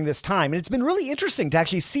done during this time, and it's been really interesting to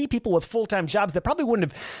actually see people with full-time jobs that probably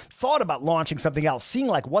wouldn't have thought about launching something else, seeing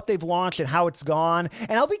like what they've launched and how it's gone.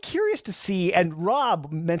 And I'll be curious to see, and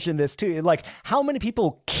Rob mentioned this too, like how many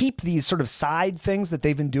people keep these sort of side things that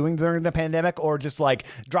they've been doing during the pandemic, or just like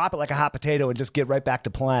drop it like a hot potato and just get right back to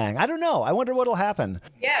playing. I don't know. I wonder what'll happen.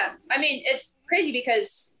 Yeah. I mean, it's crazy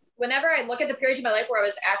because whenever I look at the periods of my life where I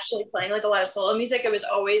was actually playing like a lot of solo music, it was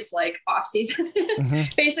always like off season,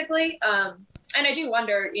 basically. And I do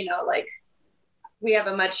wonder, like, we have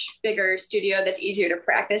a much bigger studio that's easier to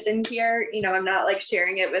practice in here. I'm not like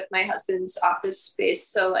sharing it with my husband's office space.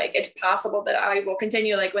 So like, it's possible that I will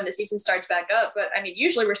continue like when the season starts back up. But I mean,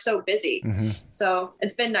 usually we're so busy. So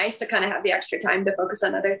it's been nice to kind of have the extra time to focus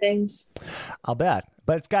on other things. I'll bet.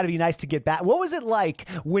 But it's got to be nice to get back. What was it like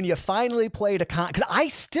when you finally played a concert? Because I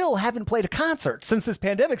still haven't played a concert since this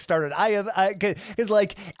pandemic started. I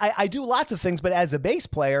do lots of things, but as a bass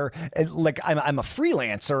player, like I'm a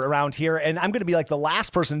freelancer around here, and I'm going to be like the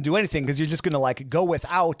last person to do anything because you're just going to like go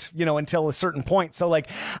without, until a certain point. So like,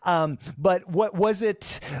 but what was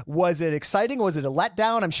it? Was it exciting? Was it a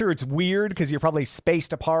letdown? I'm sure it's weird because you're probably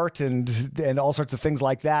spaced apart and all sorts of things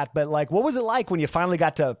like that. But like, what was it like when you finally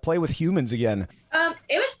got to play with humans again?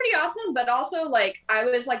 It was pretty awesome, but also like I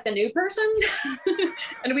was like the new person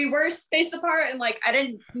and we were spaced apart, and like I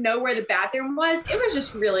didn't know where the bathroom was. It was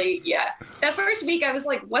just really, that first week I was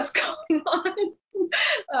like, what's going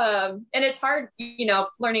on? And it's hard,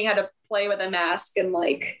 learning how to play with a mask, and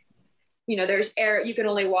like, there's air, you can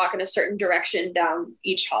only walk in a certain direction down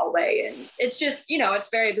each hallway, and it's just, it's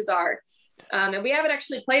very bizarre. And we haven't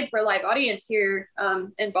actually played for a live audience here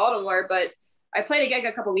in Baltimore, but I played a gig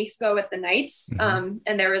a couple weeks ago with the Knights, and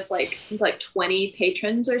there was like 20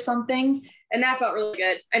 patrons or something, and that felt really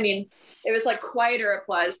good. I mean, it was like quieter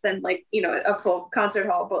applause than like, a full concert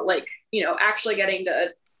hall, but like, actually getting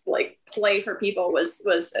to like play for people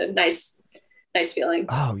was a nice feeling.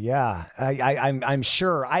 Oh yeah, I'm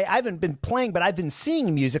sure. I haven't been playing, but I've been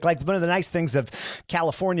seeing music. Like, one of the nice things of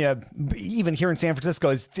California, even here in San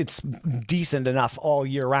Francisco, is it's decent enough all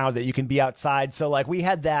year round that you can be outside. So like, we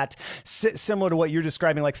had that similar to what you're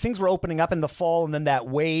describing. Like, things were opening up in the fall, and then that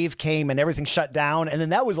wave came and everything shut down, and then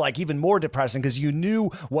that was like even more depressing because you knew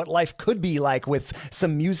what life could be like with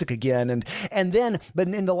some music again. And then, but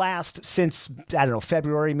in the last, since I don't know,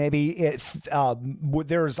 February maybe,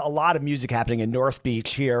 there's a lot of music happening in North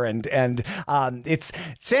Beach here, and it's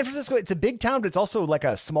San Francisco. It's a big town, but it's also like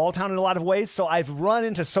a small town in a lot of ways. So I've run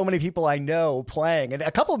into so many people I know playing, and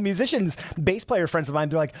a couple of musicians, bass player friends of mine,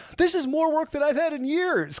 they're like, "This is more work than I've had in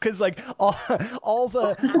years," because like all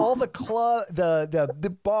the club,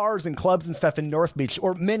 the bars and clubs and stuff in North Beach,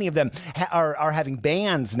 or many of them are having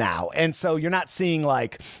bands now, and so you're not seeing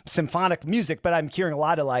like symphonic music, but I'm hearing a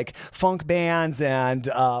lot of like funk bands and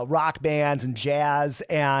rock bands and jazz,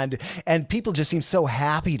 and people just seem so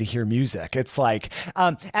happy to hear music. It's like,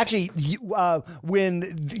 actually,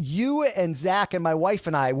 when you and Zach and my wife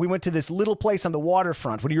and I, we went to this little place on the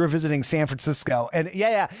waterfront when you were visiting San Francisco, and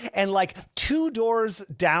and like 2 doors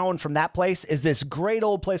down from that place is this great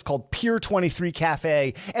old place called Pier 23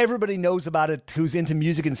 Cafe. Everybody knows about it who's into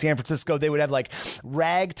music in San Francisco. They would have like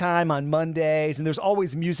ragtime on Mondays, and there's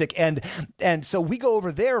always music, and so we go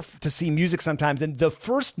over there to see music sometimes. And the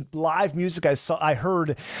first live music I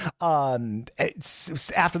heard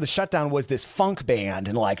after the shutdown was this funk band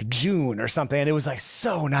in like June or something, and it was like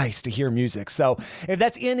so nice to hear music. So if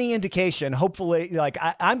that's any indication, hopefully, like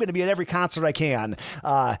I'm going to be at every concert I can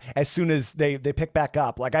as soon as they pick back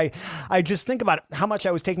up. Like I just think about how much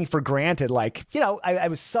I was taking for granted. Like, I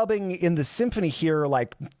was subbing in the symphony here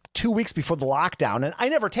like 2 weeks before the lockdown. And I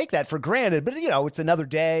never take that for granted, but it's another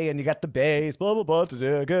day and you got the bass, blah, blah, blah,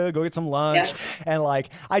 go get some lunch. Yeah. And like,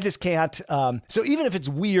 I just can't. So even if it's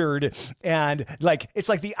weird and like, it's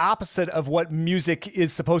like the opposite of what music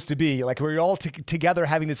is supposed to be. Like we're all together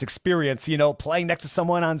having this experience, playing next to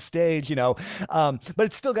someone on stage, but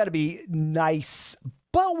it's still got to be nice,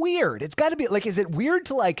 but weird. It's got to be like, is it weird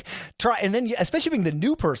to like try? And then especially being the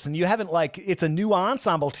new person, you haven't like, it's a new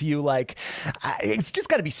ensemble to you. Like it's just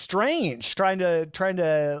got to be strange trying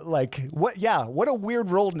to like, what a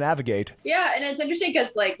weird role to navigate. Yeah. And it's interesting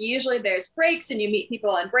because like usually there's breaks and you meet people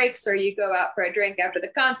on breaks or you go out for a drink after the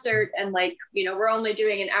concert. And like, we're only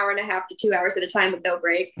doing an hour and a half to 2 hours at a time with no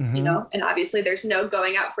break, and obviously there's no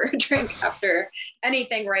going out for a drink after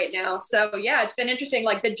anything right now. So yeah, it's been interesting.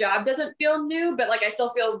 Like the job doesn't feel new, but like I still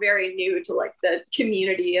feel very new to like the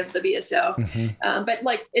community of the BSO. But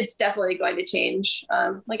like it's definitely going to change.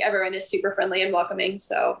 Like everyone is super friendly and welcoming.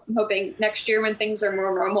 So I'm hoping next year when things are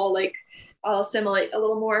more normal, like I'll assimilate a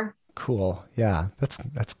little more. Cool. Yeah, that's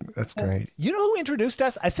great. You know who introduced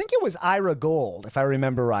us? I think it was Ira Gold, if I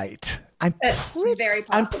remember right. Very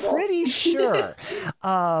possible. I'm pretty sure.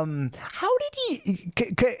 How did he?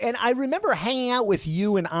 And I remember hanging out with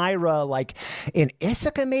you and Ira, like in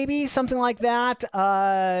Ithaca, maybe something like that.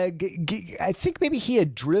 I think maybe he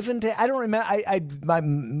had driven to. I don't remember.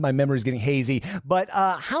 My memory's getting hazy. But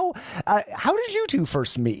how did you two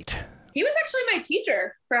first meet? He was actually my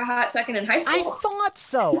teacher for a hot second in high school. I thought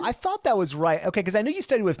so. I thought that was right. Okay, because I knew you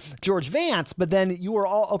studied with George Vance, but then you were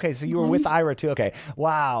so you were with Ira too. Okay,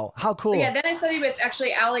 wow, how cool. Yeah, then I studied with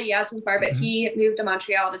actually Ali Yasminfar, but he moved to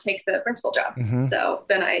Montreal to take the principal job. So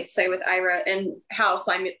then I studied with Ira and Hal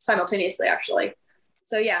simultaneously, actually.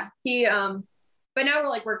 So yeah, he. But now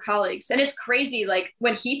we're colleagues, and it's crazy. Like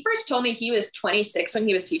when he first told me he was 26 when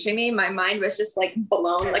he was teaching me, my mind was just like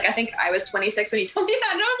blown. Like I think I was 26 when he told me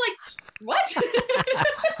that, and I was like, what?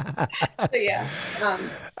 So yeah.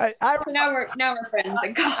 Now we're friends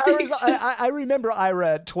and colleagues. I remember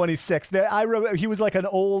Ira at 26. He was like an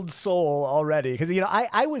old soul already because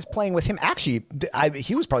I was playing with him. Actually,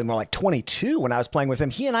 he was probably more like 22 when I was playing with him.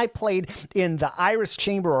 He and I played in the Irish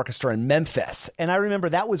Chamber Orchestra in Memphis, and I remember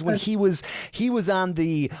that was when he was on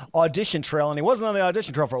the audition trail, and he wasn't on the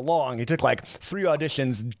audition trail for long. He took like 3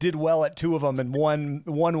 auditions, did well at 2 of them, and won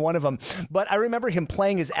one of them. But I remember him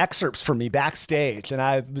playing his excerpts for me backstage, and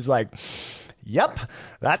I was like, yep,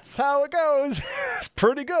 that's how it goes. It's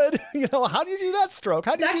pretty good. How do you do that stroke?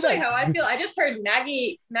 How do you do that? That's actually how I feel. I just heard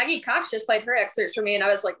Maggie Cox just played her excerpts for me, and I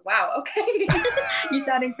was like, wow, okay. You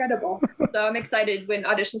sound incredible. So I'm excited when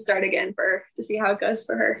auditions start again to see how it goes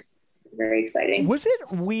for her. Very exciting. Was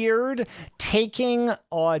it weird taking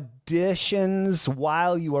auditions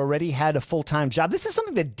while you already had a full-time job? This is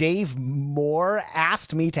something that Dave Moore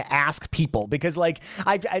asked me to ask people because like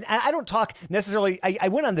I don't talk necessarily. I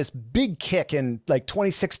went on this big kick in like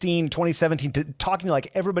 2016, 2017 to talking to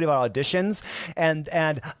like everybody about auditions and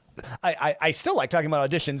I still like talking about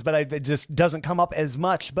auditions, but it just doesn't come up as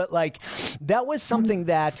much. But like that was something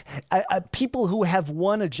that people who have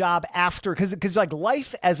won a job after, because like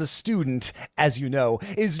life as a student, as you know,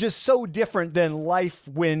 is just so different than life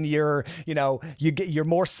when you're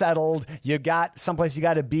more settled. You got someplace you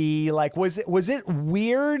got to be. Like, was it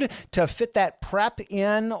weird to fit that prep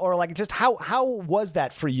in, or like just how was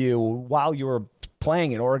that for you while you were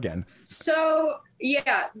playing in Oregon? So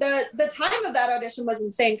yeah, the time of that audition was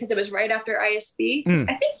insane because it was right after ISB.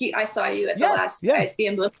 I think I saw you at the last ISB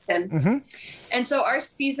in Bloomington. And so our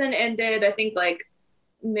season ended, I think like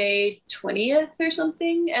May 20th or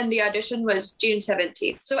something. And the audition was June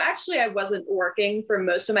 17th. So actually I wasn't working for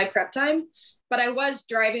most of my prep time, but I was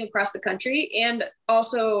driving across the country, and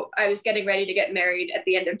also I was getting ready to get married at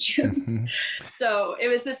the end of June. So it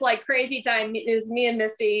was this like crazy time. It was me and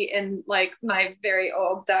Misty in like my very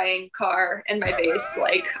old dying car and my bass,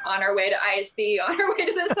 like on our way to ISB, on our way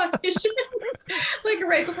to this audition. Like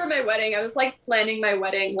right before my wedding, I was like planning my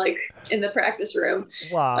wedding, like in the practice room.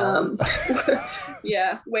 Wow.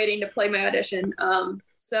 Yeah. Waiting to play my audition.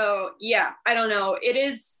 So yeah, I don't know. It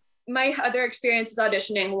is, my other experiences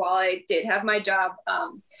auditioning while I did have my job,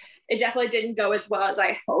 it definitely didn't go as well as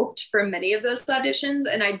I hoped for many of those auditions.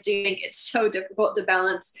 And I do think it's so difficult to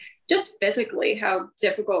balance just physically how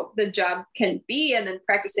difficult the job can be. And then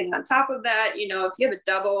practicing on top of that, if you have a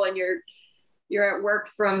double and you're at work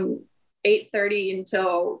from 8:30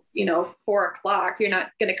 until, 4 o'clock, you're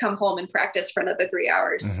not going to come home and practice for another 3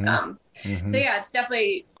 hours. So yeah, it's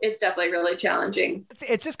definitely really challenging.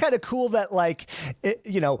 It's just kind of cool that like,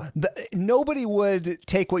 nobody would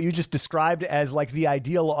take what you just described as like the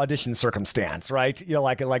ideal audition circumstance, right?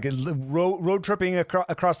 Like road tripping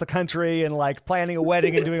across the country and like planning a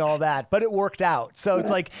wedding and doing all that, but it worked out. So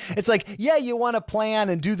it's like, yeah, you want to plan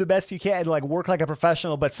and do the best you can and like work like a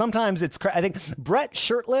professional, but sometimes I think Brett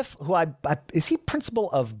Shirtliff, who is he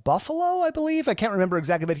principal of Buffalo, I believe? I can't remember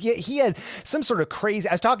exactly, but he had some sort of crazy,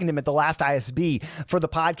 I was talking to him at the last ISB for the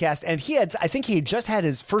podcast, and I think he had just had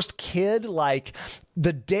his first kid like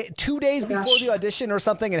the day 2 days before the audition or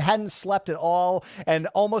something, and hadn't slept at all and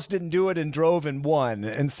almost didn't do it and drove and won.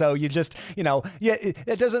 And so you just,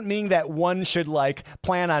 it doesn't mean that one should like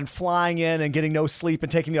plan on flying in and getting no sleep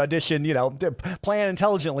and taking the audition, plan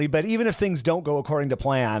intelligently. But even if things don't go according to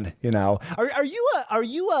plan, are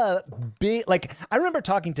you a big, like, I remember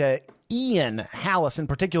talking to Ian Hallis in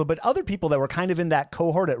particular, but other people that were kind of in that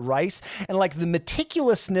cohort at Rice, and like the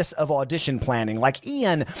meticulousness of audition planning. Like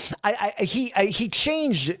Ian, he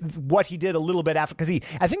changed what he did a little bit after, because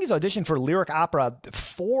I think he's auditioned for lyric opera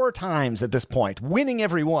 4 times at this point, winning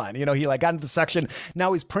every one. He like got into the section.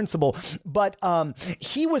 Now he's principal, but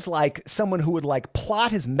he was like someone who would like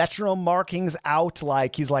plot his metronome markings out.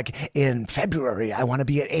 Like he's like, in February I want to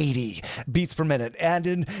be at 80 beats per minute, and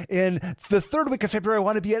in the 3rd week of February I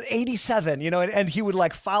want to be at 87. And he would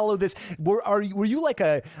like follow this. Were you like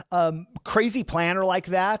a crazy planner like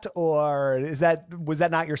that, or was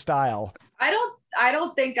that not your style? I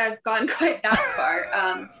don't think I've gone quite that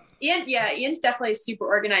far. Ian's definitely super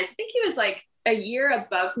organized. I think he was like a year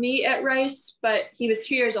above me at Rice, but he was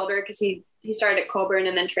 2 years older because he started at Colburn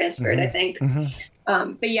and then transferred, I think.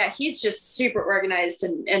 But yeah, he's just super organized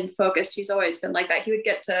and focused. He's always been like that. He would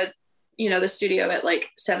get to the studio at like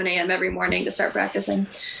 7 a.m. every morning to start practicing.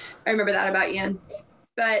 I remember that about Ian.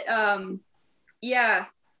 But yeah,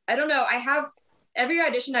 I don't know. Every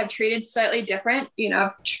audition I've treated slightly different.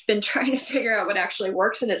 I've been trying to figure out what actually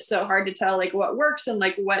works, and it's so hard to tell like what works and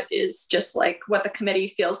like what is just like what the committee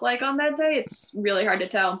feels like on that day. It's really hard to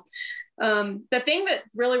tell. The thing that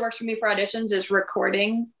really works for me for auditions is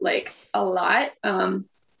recording like a lot.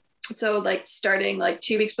 So like starting like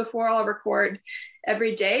 2 weeks before, I'll record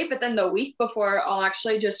every day, but then the week before I'll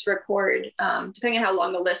actually just record, depending on how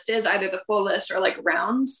long the list is, either the full list or like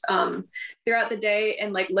rounds throughout the day,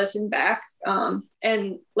 and like listen back.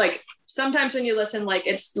 And like sometimes when you listen, like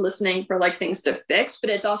it's listening for like things to fix,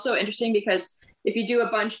 but it's also interesting because if you do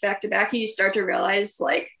a bunch back to back, you start to realize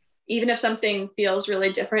like, even if something feels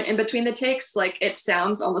really different in between the takes, like it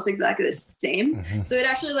sounds almost exactly the same. So it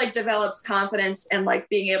actually like develops confidence and like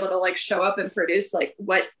being able to like show up and produce like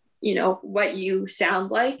what you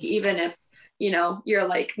sound like, even if, you're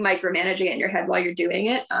like micromanaging it in your head while you're doing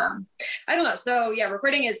it. I don't know. So yeah,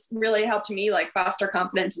 recording has really helped me like foster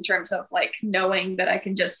confidence in terms of like knowing that I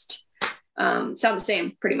can just sound the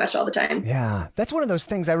same pretty much all the time. Yeah, that's one of those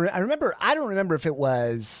things I remember. I don't remember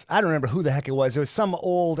who the heck it was. It was some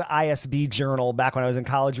old ISB journal back when I was in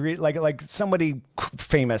college. Like somebody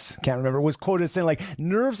famous, can't remember, was quoted saying like,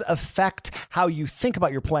 nerves affect how you think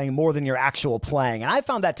about your playing more than your actual playing. And I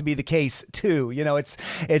found that to be the case too.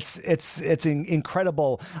 It's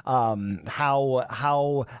incredible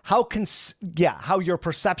how your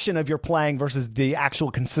perception of your playing versus the actual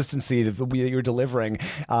consistency that you're delivering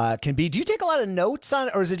can be. Do you take a lot of notes on,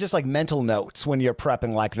 or is it just like mental notes when you're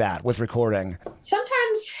prepping like that with recording?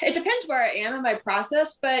 Sometimes it depends where I am in my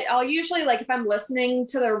process, but I'll usually like if I'm listening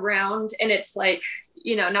to the round and it's like,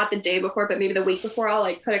 not the day before, but maybe the week before, I'll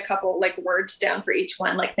like put a couple like words down for each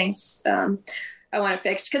one, like things I want to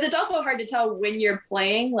fix. Cause it's also hard to tell when you're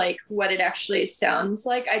playing, like what it actually sounds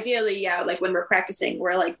like. Ideally, yeah, like when we're practicing,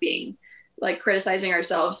 we're like being like criticizing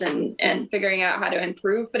ourselves and figuring out how to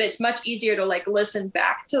improve, but it's much easier to like listen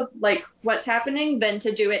back to like what's happening than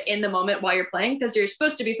to do it in the moment while you're playing, because you're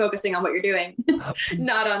supposed to be focusing on what you're doing,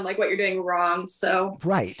 not on like what you're doing wrong. So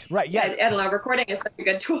right. Yeah. I don't know. Recording is such a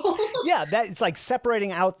good tool. Yeah. It's like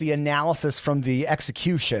separating out the analysis from the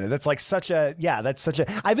execution. That's like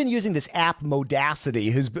I've been using this app Modacity,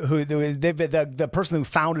 the person who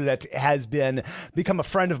founded it has become a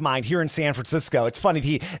friend of mine here in San Francisco. It's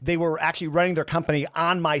funny. They were actually running their company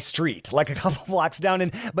on my street, like a couple blocks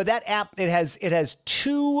down. But that app, it has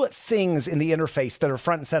 2 things in the interface that are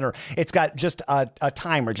front and center. It's got just a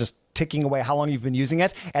timer, just ticking away how long you've been using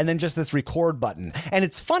it, and then just this record button. And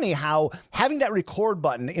it's funny how having that record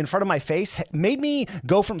button in front of my face made me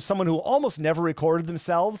go from someone who almost never recorded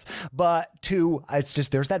themselves, but to, it's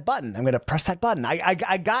just, there's that button. I'm going to press that button.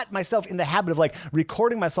 I got myself in the habit of like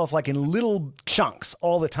recording myself like in little chunks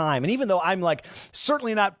all the time. And even though I'm like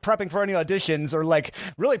certainly not prepping for any auditions or like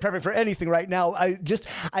really prepping for anything right now,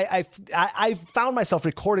 I found myself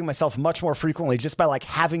recording myself much more frequently just by like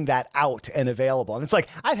having that out and available. And it's like,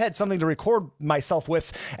 I've had something to record myself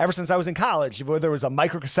with ever since I was in college, whether it was a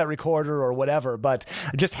microcassette recorder or whatever, but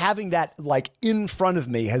just having that like in front of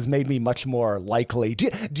me has made me much more likely. Do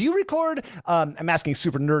you record? I'm asking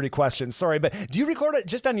super nerdy questions, sorry, but do you record it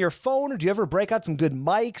just on your phone, or do you ever break out some good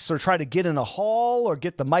mics or try to get in a hall or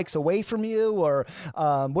get the mics away from you, or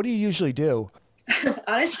what do you usually do?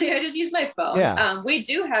 Honestly, I just use my phone. Yeah. We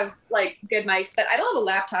do have like good mics, but I don't have a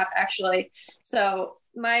laptop actually. So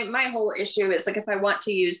my whole issue is like, if I want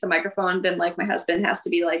to use the microphone, then like my husband has to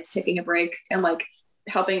be like taking a break and like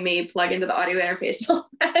helping me plug into the audio interface.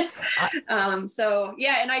 So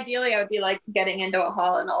yeah. And ideally I would be like getting into a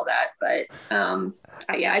hall and all that, but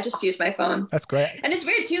I just use my phone. That's great. And it's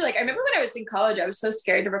weird too. Like I remember when I was in college, I was so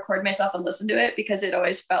scared to record myself and listen to it because it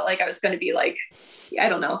always felt like I was going to be like, I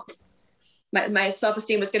don't know, my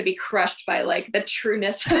self-esteem was going to be crushed by like the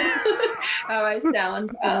trueness of how I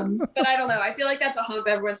sound. But I don't know. I feel like that's a hump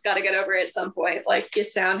everyone's got to get over at some point. Like you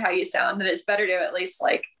sound how you sound, and it's better to at least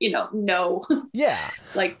like, know, yeah,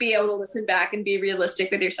 like be able to listen back and be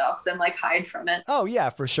realistic with yourself than like hide from it. Oh yeah,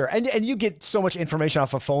 for sure. And you get so much information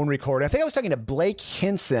off a phone recorder. I think I was talking to Blake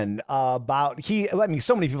Hinson about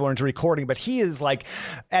so many people are into recording, but he is like,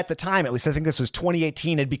 at the time, at least I think this was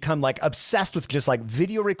 2018, had become like obsessed with just like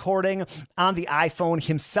video recording on the iPhone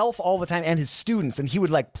himself all the time and his students. And he would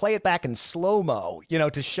like play it back in slow-mo,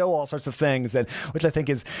 to show all sorts of things, and which I think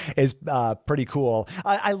is pretty cool.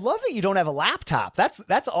 I love that you don't have a laptop.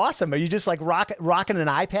 That's awesome. Are you just like rocking an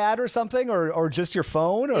iPad or something, or just your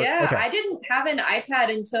phone? Or, yeah, okay. I didn't have an iPad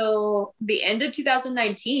until the end of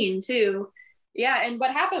 2019 too. Yeah. And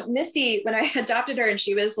what happened, Misty, when I adopted her and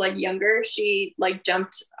she was like younger, she like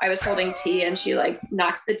jumped, I was holding tea and she like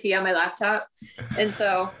knocked the tea on my laptop. And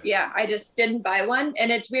so, yeah, I just didn't buy one. And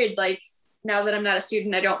it's weird. Like now that I'm not a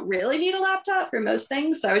student, I don't really need a laptop for most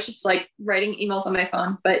things. So I was just like writing emails on my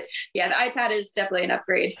phone. But yeah, the iPad is definitely an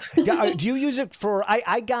upgrade. Yeah, do you use it for,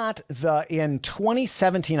 in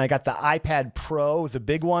 2017, I got the iPad Pro, the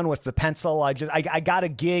big one with the pencil. I got a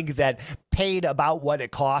gig that paid about what it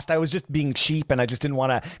cost. I was just being cheap and I just didn't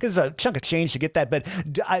want to, because it's a chunk of change to get that. But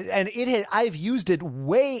I've used it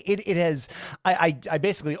I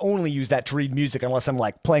basically only use that to read music unless I'm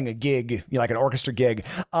like playing a gig, like an orchestra gig.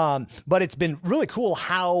 But it's been really cool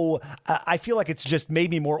how I feel like it's just made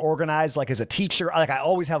me more organized, like as a teacher. Like I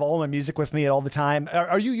always have all my music with me all the time.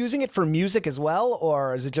 Are you using it for music as well?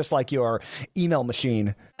 Or is it just like your email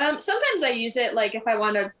machine? Sometimes I use it like if I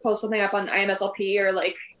want to post something up on IMSLP, or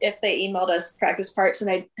like if they emailed us practice parts and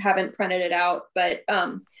I haven't printed it out. But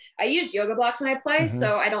I use yoga blocks when I play,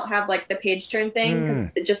 so I don't have like the page turn thing, because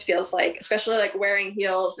it just feels like, especially like wearing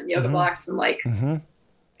heels and yoga blocks and like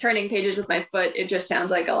turning pages with my foot, it just sounds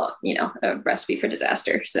like a recipe for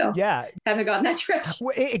disaster. So yeah, haven't gone that direction.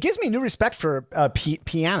 Well, it gives me new respect for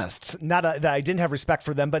pianists. Not that I didn't have respect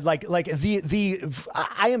for them, but like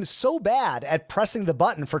I am so bad at pressing the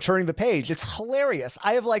button for turning the page. It's hilarious.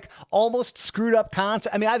 I have like almost screwed up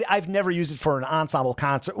concert. I mean, I've never used it for an ensemble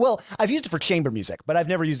concert. Well, I've used it for chamber music, but I've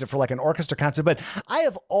never used it for like an orchestra concert. But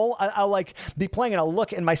I'll like be playing and I'll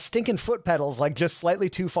look and my stinking foot pedals like just slightly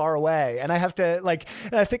too far away, and I have to like,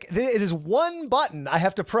 and I think it is one button I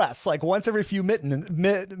have to press like once every few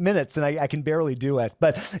minutes, and I can barely do it.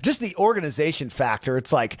 But just the organization factor,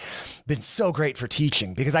 it's like been so great for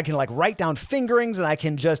teaching, because I can like write down fingerings and I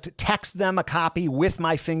can just text them a copy with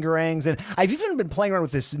my fingerings. And I've even been playing around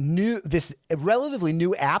with this relatively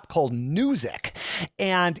new app called Music,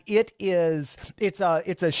 and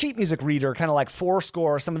it's a sheet music reader, kind of like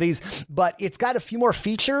Fourscore, some of these, but it's got a few more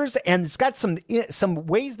features, and it's got some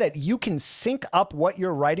ways that you can sync up what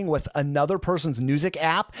you're writing with another person's music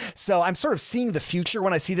app. So I'm sort of seeing the future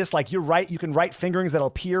when I see this. Like you can write fingerings that'll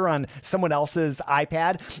appear on someone else's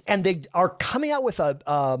iPad, and they are coming out with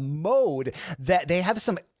a mode that they have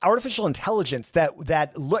some artificial intelligence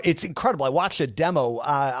it's incredible. I watched a demo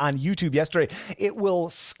on YouTube yesterday. It will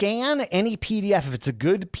scan any PDF if it's a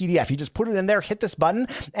good PDF. You just put it in there, hit this button,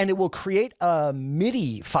 and it will create a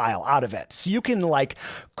MIDI file out of it. So you can like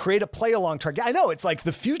create a play along track. I know it's like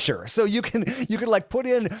the future. So you can like put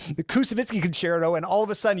in the Kusevitsky concerto, and all of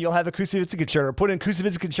a sudden you'll have a Kusevitsky concerto. Put in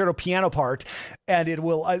Kusevitsky concerto piano part, and it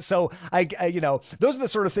will. So I those are the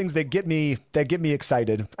sort of things that get me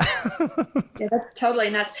excited. Yeah, that's totally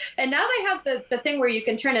nuts. And now they have the thing where you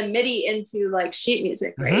can turn a MIDI into like sheet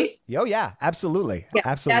music, right? Mm-hmm. Oh yeah, absolutely. Yeah,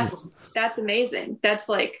 absolutely. That's amazing. That's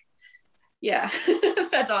like, yeah,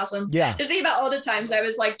 that's awesome. Yeah. Just think about all the times I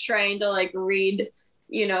was like trying to like read,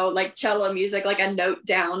 like cello music, like a note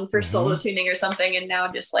down for solo tuning or something. And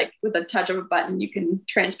now just like with a touch of a button, you can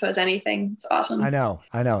transpose anything. It's awesome. I know.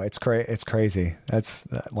 It's crazy. That's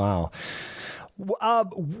wow. I'm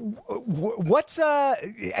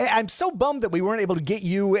so bummed that we weren't able to get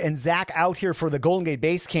you and Zach out here for the Golden Gate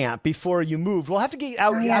Base Camp before you moved. We'll have to get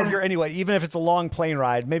out here anyway, even if it's a long plane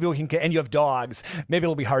ride. Maybe we can get, and you have dogs. Maybe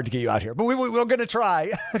it'll be hard to get you out here, but we're going to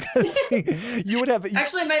try. You would have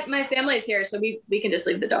actually my family's here, so we can just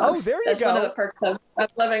leave the dogs. Oh, there you That's go. one of the perks of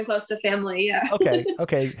living close to family. Yeah. Okay.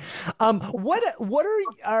 What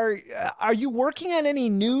are you working on any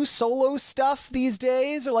new solo stuff these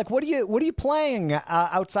days, or like what are you playing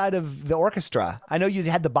outside of the orchestra? I know you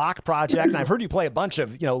had the Bach project, and I've heard you play a bunch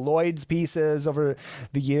of Lloyd's pieces over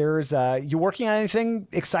the years. You working on anything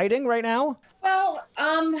exciting right now? Well,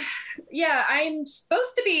 yeah, I'm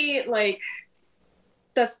supposed to be like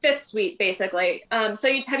the fifth suite, basically.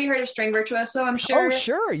 So have you heard of String Virtuoso? I'm sure. Oh,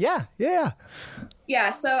 sure. Yeah.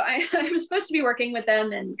 Yeah, so I'm supposed to be working with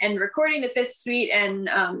them and recording the fifth suite and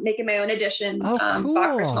making my own edition, cool.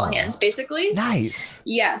 Bach for small hands, basically. Nice.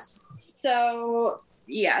 Yes. So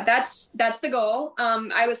yeah, that's the goal.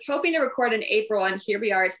 I was hoping to record in April, and here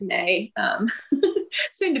we are. It's May,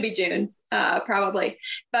 soon to be June, probably.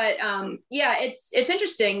 But yeah, it's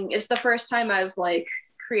interesting. It's the first time I've like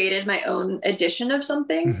created my own edition of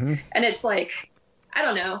something, and it's like, I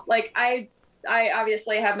don't know, like I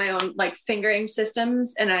obviously have my own like fingering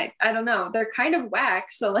systems, and I don't know, they're kind of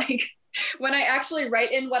whack. So like when I actually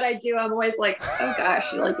write in what I do, I'm always like, oh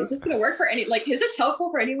gosh, like, is this going to work for is this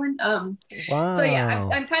helpful for anyone? Wow. So yeah,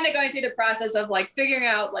 I'm kind of going through the process of like figuring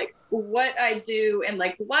out like what I do and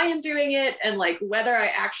like why I'm doing it, and like whether I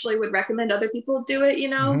actually would recommend other people do it,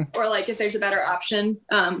 or like if there's a better option.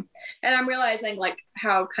 And I'm realizing like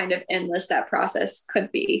how kind of endless that process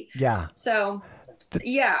could be. Yeah. So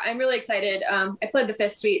yeah, I'm really excited. I played the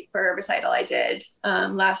fifth suite for a recital I did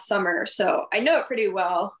last summer, so I know it pretty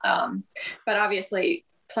well. But obviously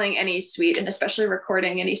playing any suite, and especially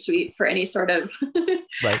recording any suite for any sort of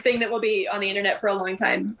thing that will be on the internet for a long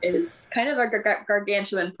time, is kind of a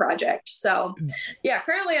gargantuan project. So yeah,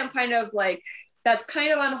 currently I'm kind of like, that's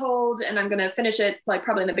kind of on hold, and I'm going to finish it like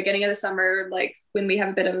probably in the beginning of the summer, like when we have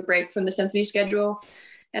a bit of a break from the symphony schedule.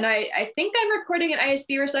 And I think I'm recording an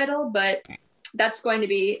ISB recital, but that's going to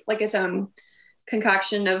be like its own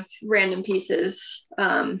concoction of random pieces.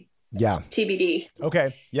 Yeah. TBD.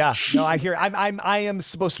 Okay. Yeah. No, I hear. I am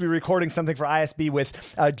supposed to be recording something for ISB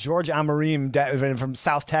with George Amarim from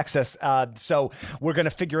South Texas. So we're going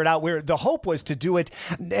to figure it out. The hope was to do it,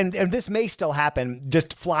 and this may still happen.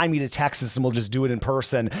 Just fly me to Texas, and we'll just do it in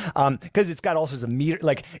person. Because it's got all sorts of meter.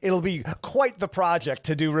 Like, it'll be quite the project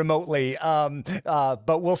to do remotely.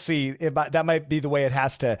 But we'll see. That might be the way it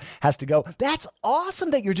has to go. That's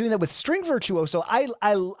awesome that you're doing that with String Virtuoso.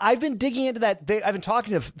 I've been digging into that. I've been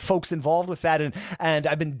talking to folks involved with that, and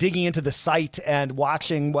I've been digging into the site and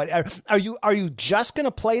watching what are you just going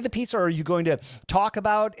to play the piece, or are you going to talk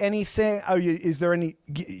about anything? Is there any,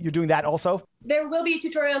 you're doing that also? There will be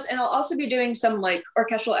tutorials, and I'll also be doing some like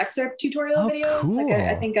orchestral excerpt tutorial videos. Cool. Like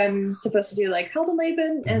I think I'm supposed to do like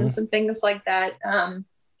Heldenleben and some things like that. But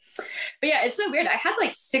yeah, it's so weird. I had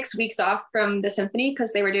like 6 weeks off from the symphony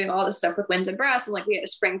because they were doing all this stuff with winds and brass, and like we had a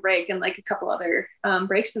spring break and like a couple other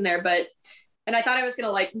breaks in there, and I thought I was going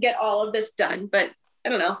to like get all of this done, but I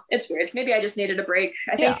don't know. It's weird. Maybe I just needed a break.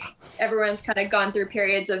 I think everyone's kind of gone through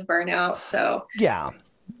periods of burnout. So yeah,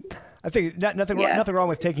 I think nothing wrong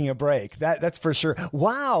with taking a break. That's for sure.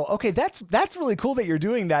 Wow. Okay. That's really cool that you're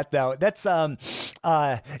doing that though. That's, did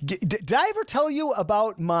I ever tell you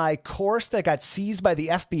about my course that got seized by the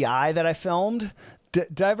FBI that I filmed?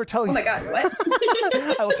 Did I ever tell you? Oh my God, what?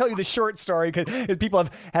 I will tell you the short story because people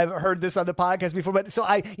have heard this on the podcast before. But so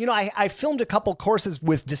I filmed a couple courses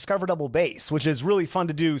with Discover Double Bass, which is really fun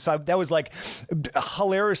to do. So that was like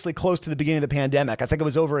hilariously close to the beginning of the pandemic. I think it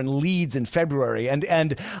was over in Leeds in February, and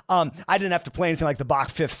I didn't have to play anything like the Bach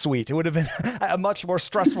Fifth Suite. It would have been a much more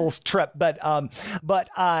stressful trip. But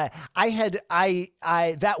that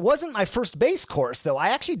wasn't my first bass course though. I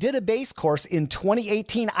actually did a bass course in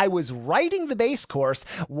 2018. I was writing the bass course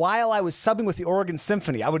while I was subbing with the Oregon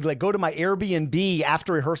Symphony. I would like go to my Airbnb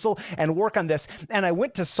after rehearsal and work on this. And I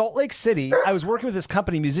went to Salt Lake City. I was working with this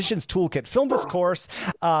company, Musicians Toolkit, filmed this course,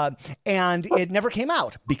 and it never came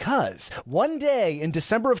out because one day in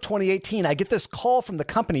December of 2018, I get this call from the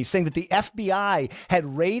company saying that the FBI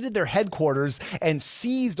had raided their headquarters and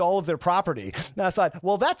seized all of their property. And I thought,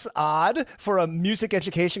 well, that's odd for a music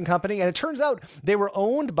education company. And it turns out they were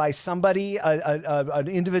owned by somebody, an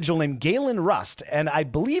individual named Galen Rust. And I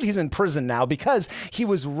believe he's in prison now because he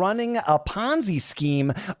was running a Ponzi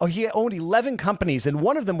scheme. He owned 11 companies, and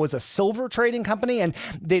one of them was a silver trading company. And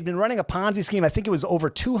they'd been running a Ponzi scheme. I think it was over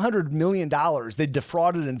 $200 million. They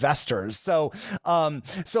defrauded investors. So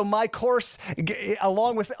my course,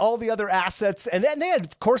 along with all the other assets, and then they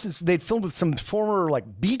had courses they'd filmed with some former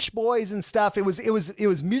like Beach Boys and stuff. It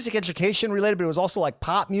was music education related, but it was also like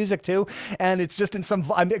pop music too. And it's just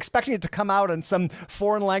I'm expecting it to come out on some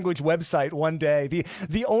foreign language website one day.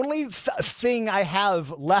 The only thing I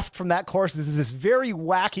have left from that course is this very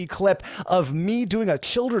wacky clip of me doing a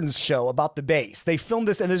children's show about the bass. They filmed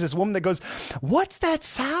this, and there's this woman that goes, "What's that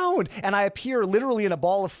sound?" And I appear literally in a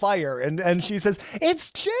ball of fire, and she says,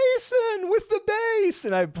 "It's Jason with the bass."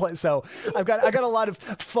 And I play. So I got a lot of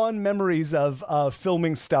fun memories of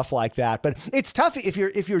filming stuff like that. But it's tough if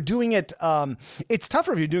you're doing it. It's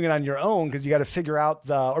tougher if you're doing it on your own because you got to figure out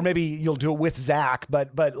or maybe you'll do it with Zach.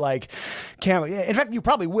 But like, in fact, you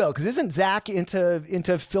probably will, because isn't Zach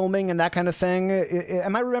into filming and that kind of thing?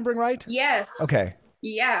 Am I remembering right? Yes. Okay.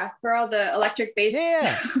 Yeah, for all the electric bass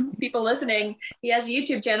people listening, he has a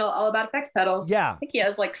YouTube channel all about effects pedals. Yeah. I think he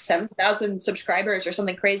has like 7,000 subscribers or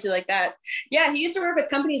something crazy like that. Yeah, he used to work with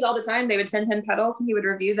companies all the time. They would send him pedals and he would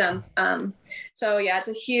review them. So yeah, it's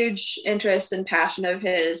a huge interest and passion of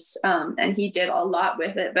his, and he did a lot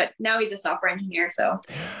with it. But now he's a software engineer, so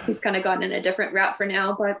he's kind of gone in a different route for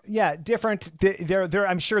now. But yeah, different. There,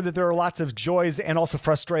 I'm sure that there are lots of joys and also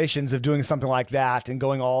frustrations of doing something like that and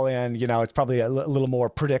going all in. You know, it's probably a little more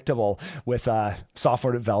predictable with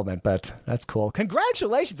software development, but that's cool.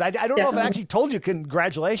 Congratulations! I don't know if I actually told you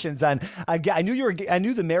congratulations on. I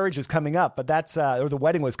knew the marriage was coming up, but that's or the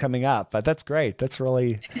wedding was coming up, but that's great. That's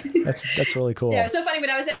really really cool. Yeah, it was so funny when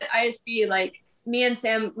I was at ISB, like me and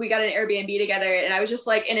Sam, we got an Airbnb together, and I was just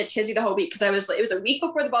like in a tizzy the whole week because it was a week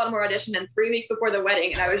before the Baltimore audition and 3 weeks before the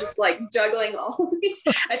wedding, and I was just like juggling all of these.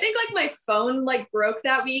 I think like my phone like broke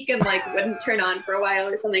that week and like wouldn't turn on for a while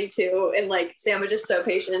or something too, and like Sam was just so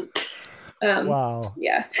patient. Wow.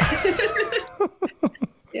 Yeah.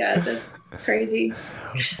 Yeah, that's crazy.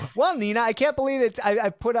 Well, Nina, I can't believe it.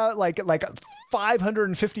 I've put out like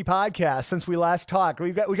 550 podcasts since we last talked.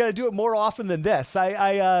 We got to do it more often than this.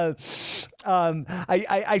 I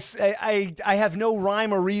have no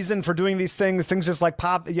rhyme or reason for doing these things. Things just like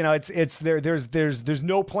pop. You know, it's there. There's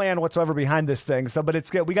no plan whatsoever behind this thing. So, but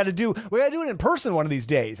it's good. We got to do it in person one of these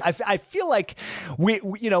days. I feel like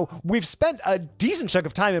we've spent a decent chunk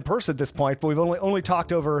of time in person at this point, but we've only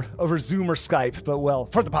talked over Zoom or Skype. But well,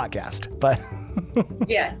 for the podcast, but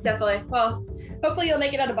yeah, definitely. Well, hopefully you'll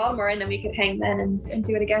make it out of Baltimore, and then we could hang then and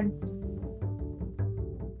do it again.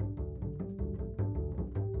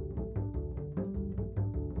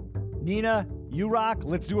 Nina, you rock.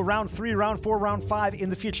 Let's do a round 3, round 4, round 5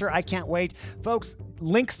 in the future. I can't wait. Folks,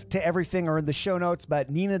 links to everything are in the show notes,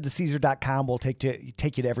 but NinaDeCesare.com will take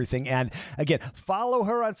you to everything. And again, follow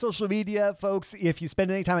her on social media, folks. If you spend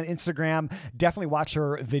any time on Instagram, definitely watch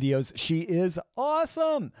her videos. She is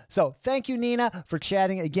awesome. So thank you, Nina, for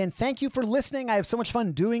chatting. Again, thank you for listening. I have so much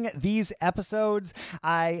fun doing these episodes.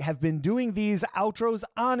 I have been doing these outros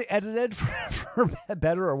unedited for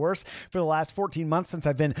better or worse for the last 14 months since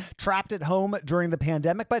I've been trapped at home during the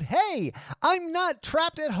pandemic. But hey, I'm not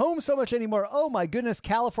trapped at home so much anymore. Oh my goodness.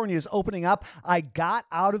 California is opening up. I got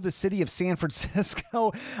out of the city of San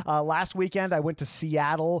Francisco last weekend. I went to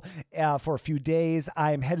Seattle for a few days.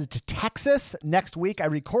 I'm headed to Texas next week. I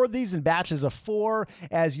record these in batches of 4,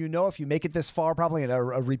 as you know, if you make it this far, probably a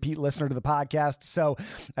repeat listener to the podcast. So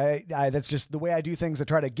that's just the way I do things. I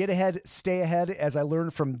try to get ahead, stay ahead, as I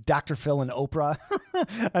learned from Dr. Phil and Oprah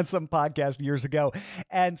on some podcast years ago.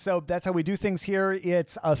 And so that's how we do things here.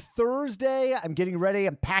 It's a Thursday. I'm getting ready.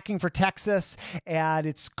 I'm packing for Texas. And and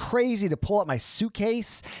it's crazy to pull up my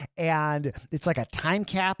suitcase, and it's like a time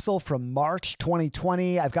capsule from March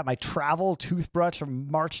 2020. I've got my travel toothbrush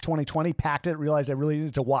from March 2020, packed it, realized I really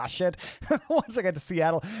needed to wash it once I got to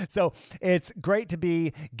Seattle. So it's great to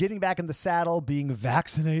be getting back in the saddle, being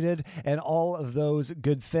vaccinated, and all of those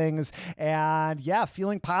good things. And yeah,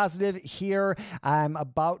 feeling positive here. I'm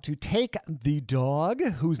about to take the dog,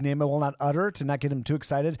 whose name I will not utter to not get him too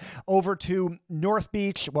excited, over to North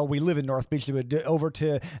Beach. Well, we live in North Beach, over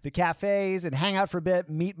to the cafes and hang out for a bit,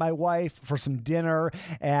 meet my wife for some dinner,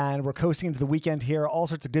 and we're coasting into the weekend here. All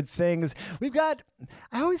sorts of good things.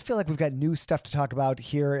 I always feel like we've got new stuff to talk about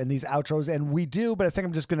here in these outros, and we do, but I think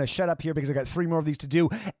I'm just going to shut up here because I got 3 more of these to do,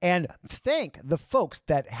 and thank the folks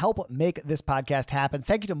that help make this podcast happen.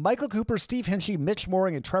 Thank you to Michael Cooper, Steve Hinchy, Mitch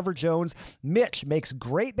Mooring, and Trevor Jones. Mitch makes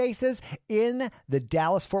great basses in the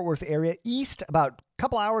Dallas-Fort Worth area, east about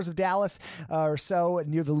couple hours of Dallas or so,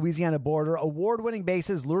 near the Louisiana border. Award-winning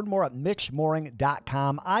basses. Learn more at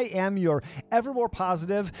mitchmooring.com. I am your ever more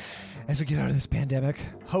positive, as we get out of this pandemic,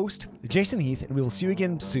 host, Jason Heath, and we will see you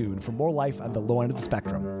again soon for more life on the low end of the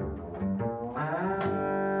spectrum.